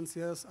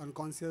subconscious,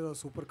 unconscious, or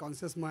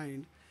superconscious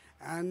mind,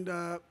 and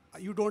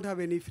you don't have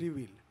any free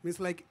will. Means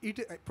like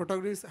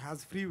protagonist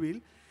has free will,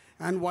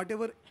 and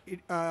whatever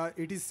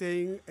it is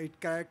saying, it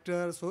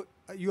character, so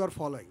you are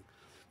following.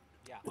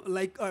 Yeah.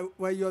 Like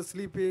while you are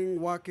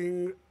sleeping,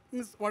 walking,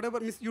 means whatever,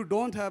 means you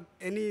don't have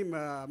any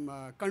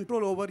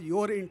control over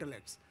your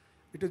intellects.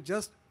 It is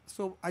just,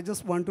 so I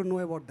just want to know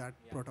about that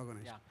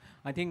protagonist. Yeah.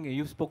 I think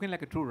you've spoken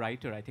like a true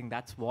writer. I think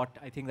that's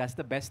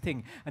the best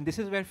thing. And this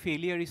is where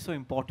failure is so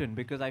important,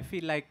 because I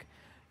feel like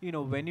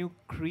when you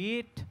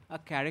create a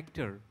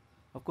character,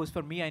 of course,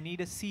 for me, I need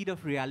a seed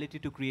of reality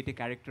to create a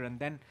character, and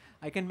then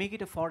I can make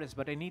it a forest,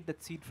 but I need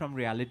that seed from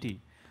reality.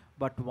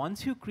 But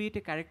once you create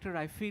a character,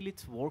 I feel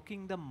it's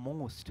working the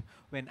most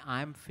when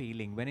I'm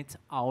failing, when it's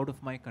out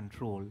of my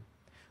control,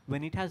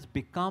 when it has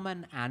become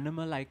an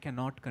animal I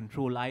cannot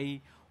control.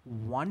 I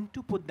want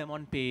to put them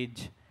on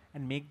page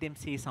and make them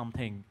say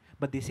something,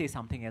 but they say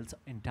something else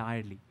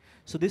entirely.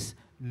 So this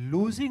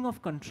losing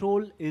of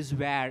control is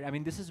where,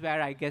 this is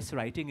where I guess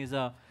writing is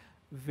a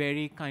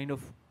very kind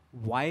of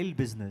wild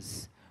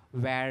business,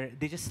 where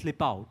they just slip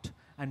out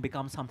and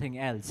become something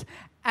else.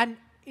 And,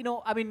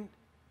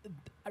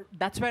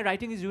 that's why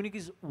writing is unique,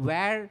 is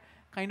where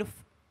kind of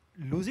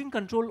losing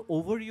control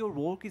over your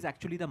work is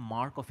actually the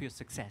mark of your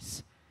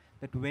success.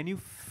 That when you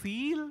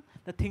feel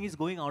the thing is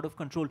going out of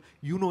control,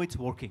 you know it's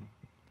working.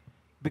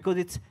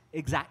 Because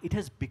it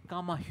has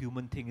become a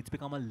human thing, it's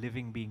become a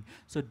living being.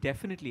 So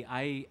definitely,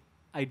 I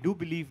do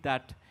believe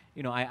that,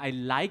 I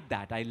like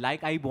that.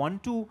 I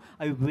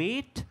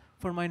wait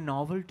for my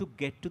novel to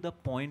get to the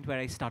point where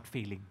I start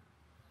failing.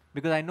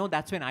 Because I know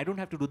that's when I don't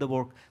have to do the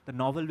work. The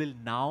novel will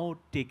now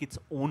take its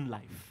own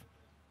life.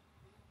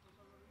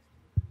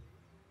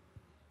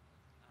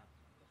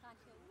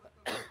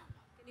 Can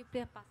you play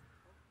a pass?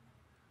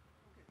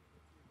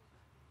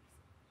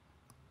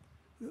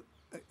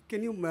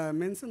 Can you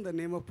mention the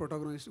name of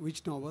protagonist,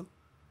 which novel?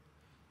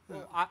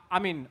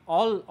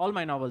 All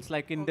my novels.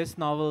 Like in this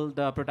novel,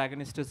 the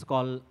protagonist is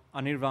called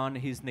Anirvan.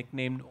 He's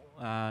nicknamed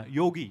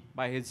Yogi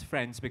by his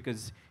friends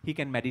because he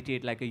can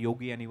meditate like a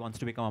yogi and he wants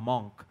to become a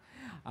monk.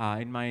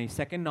 In my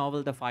second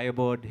novel, The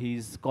Firebird,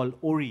 he's called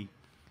Ori,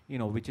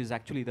 which is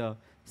actually the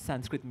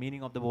Sanskrit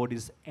meaning of the word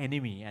is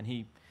enemy, and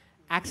he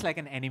acts like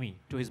an enemy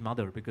to his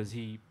mother because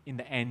he, in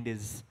the end,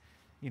 is,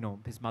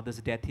 his mother's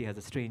death, he has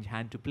a strange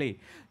hand to play.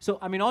 So,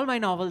 all my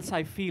novels,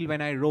 I feel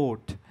when I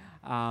wrote,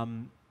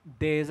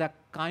 there's a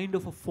kind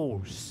of a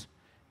force,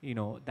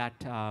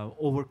 that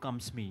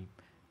overcomes me,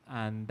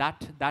 and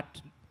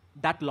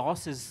that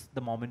loss is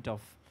the moment of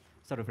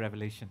sort of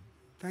revelation.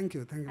 Thank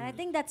you. And I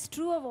think that's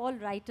true of all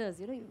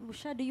writers.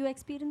 Usha, do you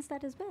experience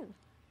that as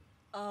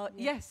well?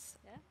 Yes,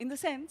 Yeah? in the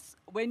sense,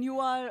 when you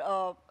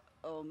are,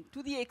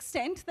 to the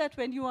extent that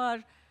when you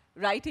are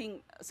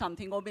writing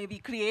something or maybe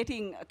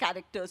creating a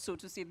character, so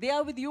to say, they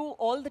are with you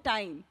all the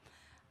time.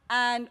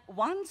 And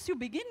once you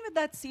begin with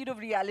that seed of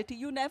reality,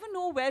 you never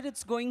know where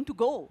it's going to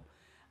go.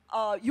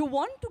 You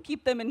want to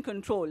keep them in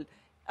control.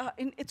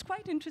 It's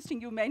quite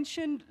interesting. You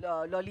mentioned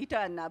Lolita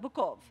and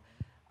Nabokov.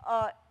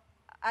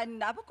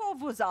 And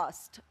Nabokov was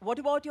asked, what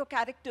about your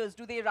characters?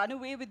 Do they run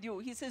away with you?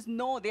 He says,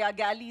 no, they are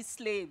galley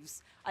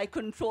slaves. I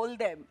control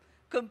them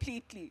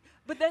completely.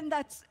 But then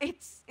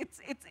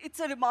it's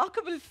a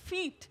remarkable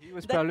feat. He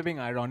was probably being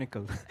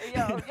ironical.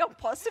 yeah,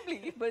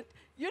 possibly. But,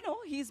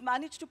 he's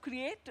managed to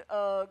create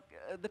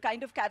the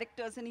kind of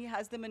characters and he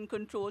has them in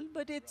control.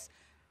 But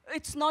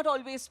it's not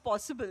always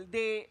possible.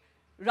 They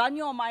run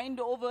your mind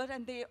over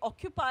and they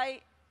occupy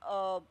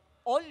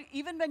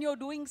even when you're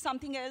doing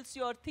something else,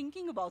 you're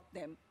thinking about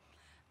them.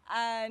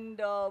 And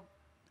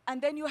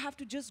then you have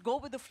to just go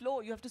with the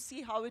flow. You have to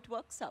see how it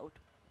works out.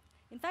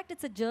 In fact,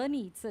 it's a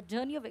journey. It's a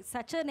journey of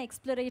such an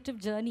explorative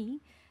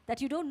journey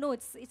that you don't know.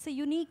 It's a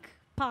unique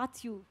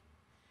path you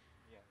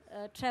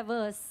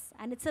traverse,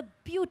 and it's a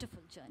beautiful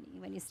journey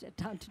when you sit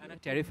down to do it. And a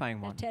terrifying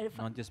one.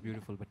 Terrifying. Not just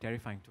beautiful, but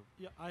terrifying too.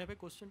 Yeah, I have a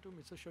question to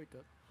Mr.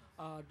 Saikat.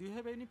 Do you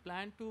have any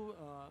plan to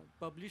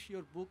publish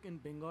your book in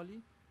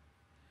Bengali?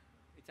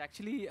 It's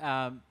actually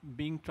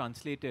being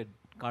translated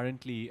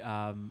currently.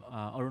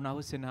 Arunav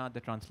Sinha, the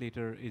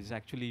translator, is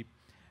actually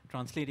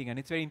translating. And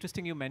it's very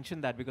interesting you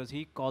mentioned that because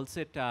he calls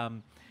it,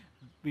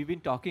 we've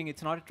been talking,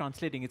 it's not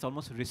translating, it's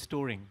almost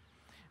restoring.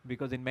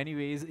 Because in many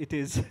ways it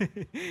is,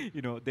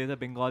 there's a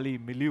Bengali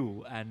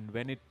milieu. And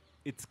when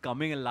it's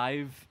coming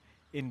alive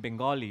in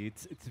Bengali,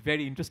 it's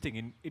very interesting.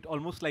 And it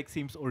almost like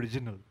seems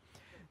original.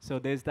 So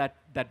there's that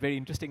very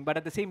interesting. But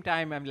at the same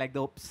time, I'm like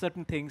the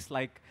certain things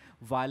like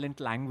violent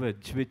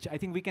language, which I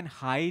think we can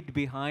hide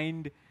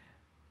behind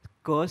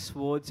curse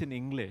words in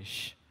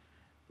English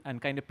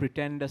and kind of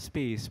pretend a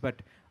space.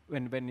 But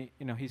when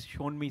he's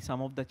shown me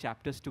some of the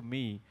chapters to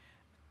me,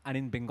 and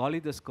in Bengali,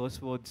 those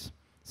curse words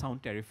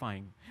sound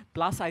terrifying.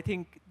 Plus, I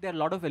think there are a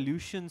lot of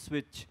allusions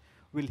which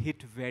will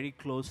hit very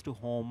close to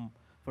home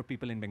for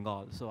people in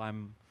Bengal. So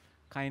I'm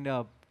kind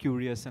of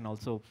curious and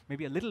also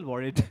maybe a little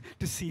worried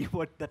to see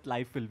what that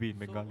life will be in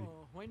Bengali.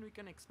 So when we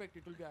can expect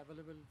it will be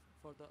available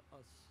for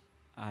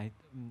us?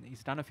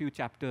 He's done a few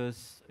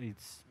chapters.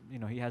 It's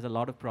he has a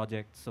lot of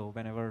projects. So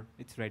whenever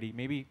it's ready,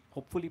 maybe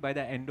hopefully by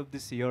the end of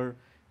this year,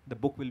 the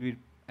book will be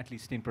at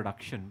least in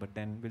production. But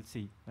then we'll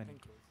see. Thank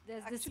you.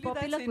 There's this Actually,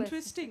 popular that's question.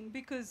 interesting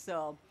because,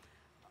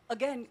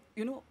 again,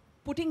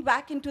 putting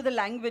back into the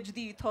language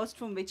the ethos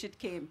from which it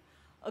came.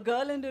 A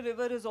Girl and a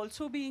River is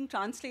also being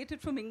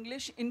translated from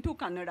English into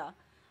Kannada.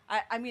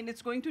 I mean,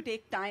 it's going to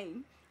take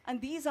time.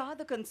 And these are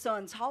the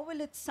concerns. How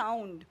will it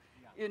sound?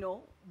 Yeah.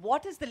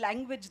 What is the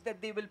language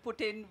that they will put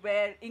in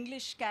where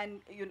English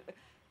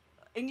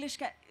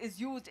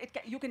is used?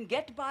 You can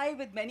get by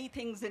with many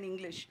things in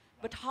English.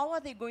 But how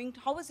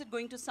is it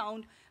going to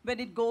sound when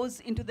it goes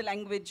into the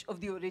language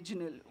of the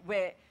original,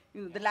 where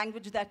the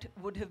language that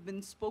would have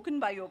been spoken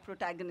by your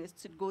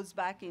protagonists, it goes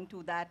back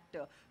into that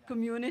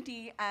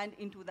community and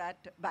into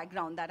that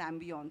background, that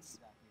ambience.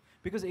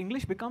 Because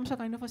English becomes a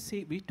kind of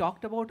we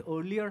talked about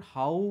earlier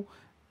how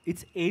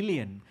it's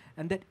alien,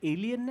 and that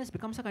alienness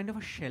becomes a kind of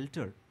a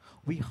shelter.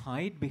 We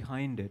hide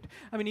behind it.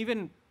 I mean,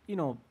 even,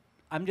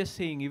 I'm just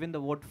saying, even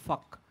the word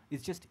fuck,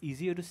 it's just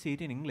easier to say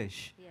it in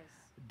English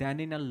than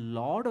in a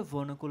lot of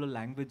vernacular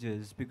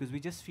languages, because we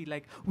just feel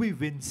like we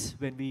wince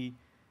when we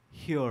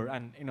hear,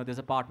 and there's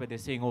a part where they're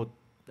saying,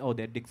 oh,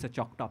 their dicks are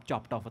chopped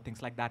off, or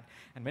things like that.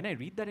 And when I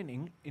read that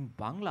in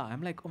Bangla,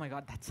 I'm like, oh my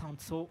God, that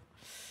sounds so...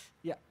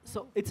 Yeah,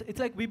 so it's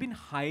like we've been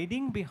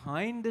hiding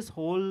behind this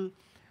whole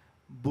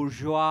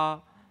bourgeois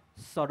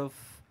sort of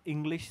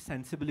English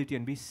sensibility,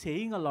 and we're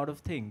saying a lot of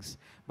things.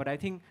 But I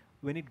think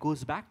when it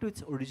goes back to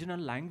its original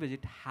language,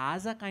 it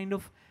has a kind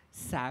of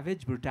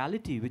savage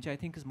brutality, which I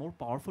think is more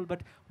powerful,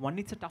 but one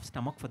needs a tough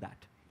stomach for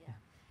that. Yeah.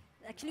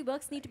 Actually,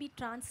 works need to be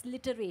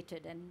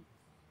transliterated, and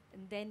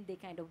then they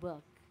kind of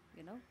work,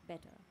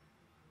 better.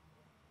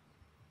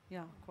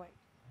 Yeah, quite.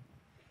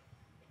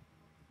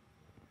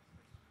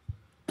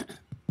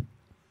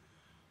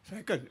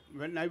 Second,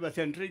 when I was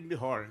entering the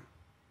hall,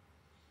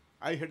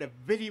 I had a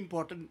very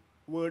important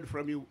word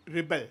from you,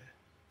 rebel.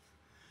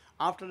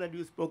 After that,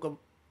 you spoke of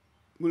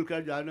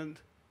Mulkraj Anand,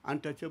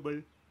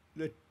 untouchable,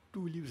 the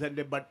two leaves and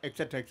a bud,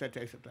 etc.,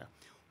 etc., etc.,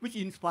 which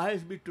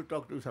inspires me to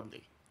talk to you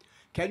something.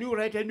 Can you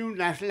write a new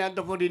national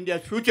anthem for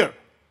India's future?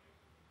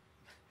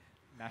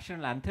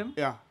 National anthem?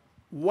 Yeah.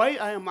 Why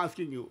I am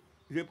asking you,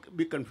 you'll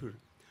be confused.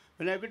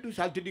 When I went to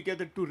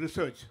Shantiniketan to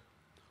research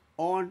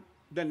on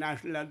the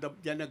national anthem,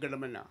 Jana Gana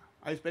Mana,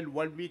 I spent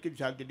 1 week in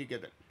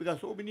Shantiniketan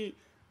because so many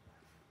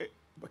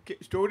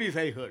stories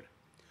I heard.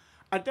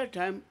 At that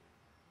time,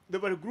 there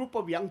were a group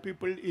of young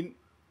people in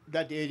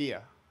that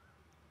area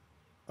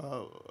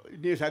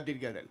near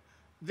Shantiniketan.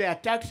 They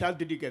attacked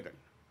Shantiniketan.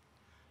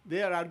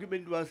 Their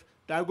argument was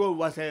Tagore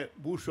was a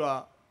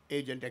bourgeois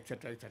agent,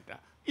 etc., etc.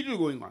 It was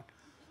going on.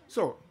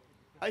 So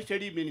I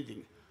studied many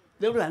things.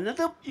 There was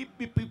another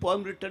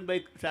poem written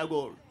by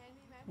Tagore.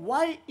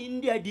 Why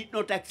India did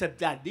not accept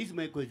that? This is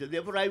my question.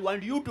 Therefore, I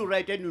want you to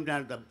write a new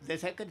anthem. The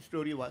second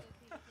story was,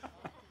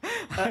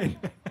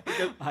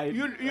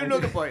 you know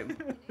the poem.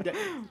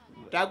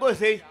 Tagore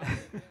says,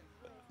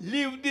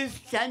 leave this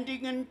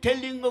chanting and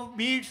telling of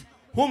beads.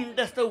 Whom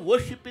does the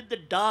worship in the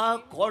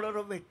dark corner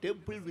of a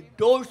temple with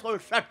doors all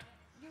shut?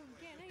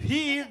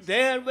 He is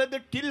there where the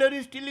tiller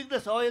is tilling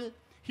the soil.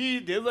 He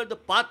is there where the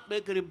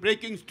pathmaker is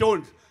breaking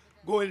stones.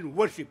 Go and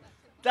worship.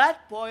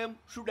 That poem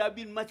should have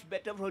been much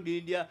better for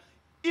India.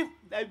 If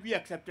we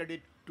accepted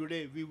it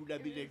today, we would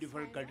have been a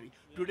different country.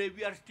 Today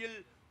we are still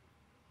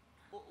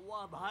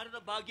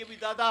Bharata Bhagya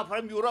Vidada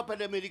from Europe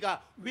and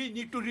America. We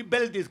need to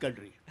rebel this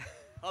country.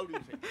 How do you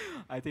say?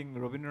 I think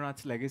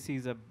Rabindranath's legacy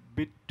is a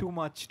bit too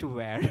much to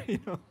wear.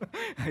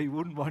 I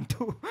wouldn't want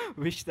to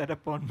wish that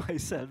upon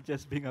myself,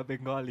 just being a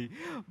Bengali.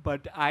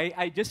 But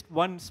I just,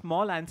 one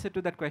small answer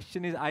to that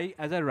question is,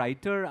 as a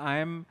writer, I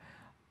am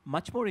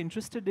much more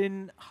interested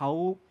in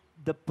how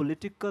the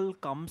political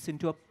comes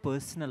into our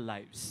personal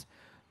lives.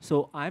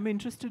 So I'm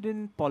interested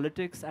in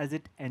politics as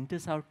it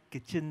enters our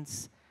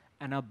kitchens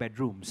and our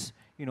bedrooms.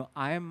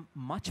 I am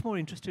much more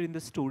interested in the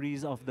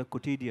stories of the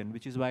quotidian,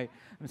 which is why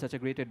I'm such a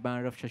great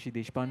admirer of Shashi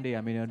Deshpande.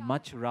 I mean, I'd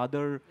much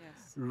rather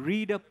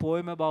read a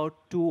poem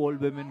about two old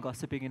women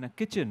gossiping in a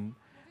kitchen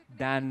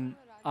than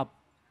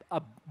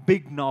a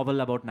big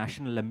novel about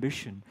national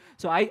ambition.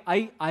 So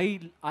I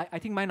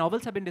think my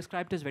novels have been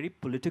described as very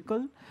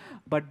political,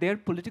 but they're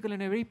political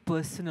in a very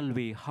personal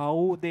way.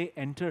 How they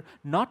enter,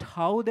 not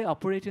how they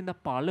operate in the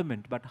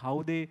parliament, but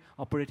how they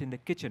operate in the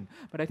kitchen.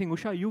 But I think,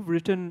 Usha, you've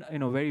written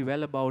very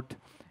well about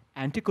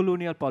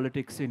anti-colonial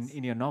politics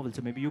in your novel.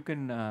 So maybe you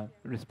can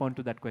respond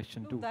to that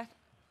question too.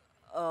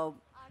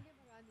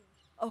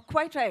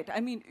 Quite right. I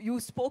mean,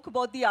 you spoke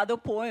about the other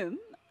poem.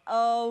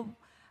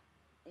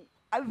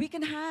 We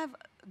can have,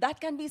 that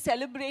can be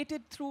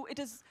celebrated through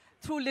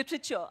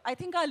literature. I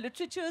think our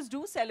literatures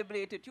do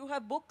celebrate it. You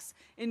have books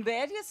in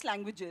various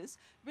languages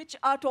which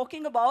are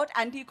talking about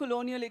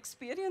anti-colonial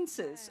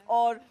experiences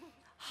or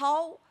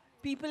how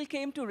people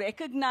came to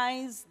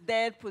recognize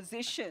their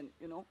position.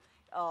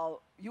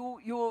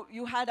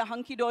 You had a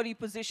hunky-dory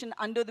position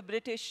under the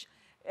British.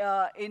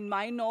 In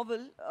my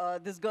novel,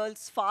 this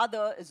girl's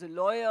father is a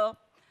lawyer,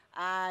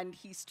 and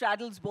he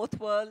straddles both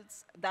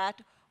worlds,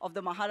 that of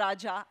the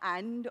Maharaja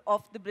and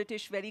of the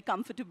British very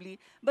comfortably.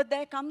 But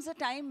there comes a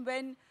time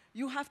when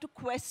you have to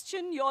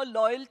question your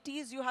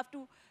loyalties. You have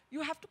to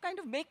kind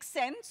of make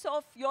sense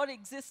of your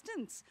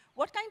existence.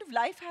 What kind of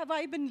life have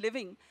I been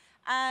living?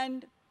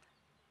 And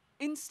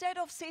instead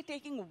of, say,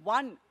 taking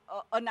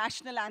a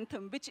national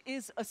anthem, which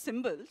is a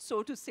symbol,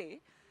 so to say,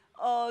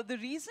 the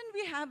reason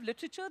we have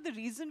literature, the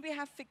reason we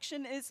have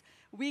fiction is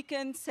we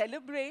can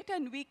celebrate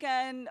and we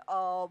can,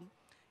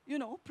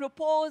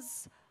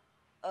 propose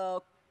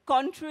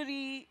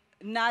contrary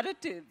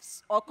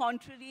narratives or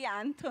contrary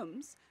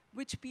anthems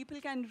which people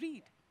can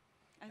read.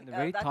 And the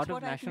very that's thought of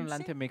what I can national say.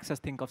 anthem makes us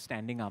think of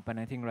standing up, and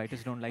I think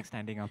writers don't like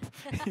standing up.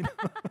 You know?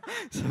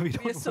 So we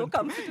don't are so want to,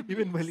 comfortable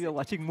even while you're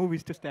watching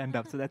movies, to stand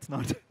up. So that's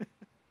not.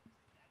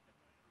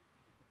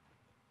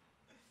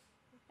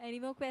 Any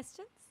more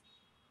questions?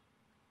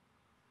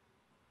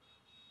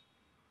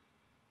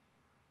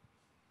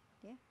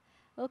 Yeah.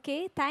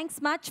 Okay,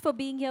 thanks much for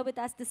being here with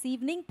us this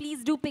evening.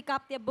 Please do pick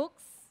up their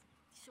books.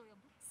 Show your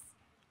books.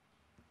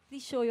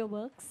 Please show your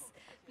works.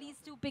 Please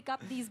do pick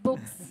up these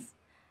books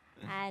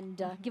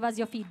and give us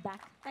your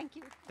feedback. Thank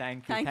you.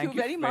 Thank you. Thank you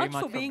very much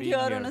for being here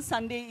on a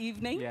Sunday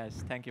evening.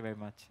 Yes, thank you very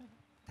much.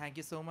 Thank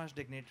you so much,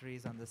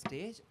 dignitaries on the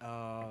stage.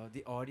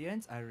 The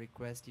audience, I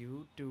request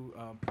you to.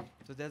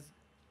 So there's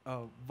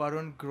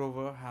Varun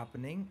Grover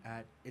happening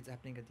it's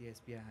happening at the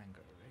SBI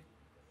hangar.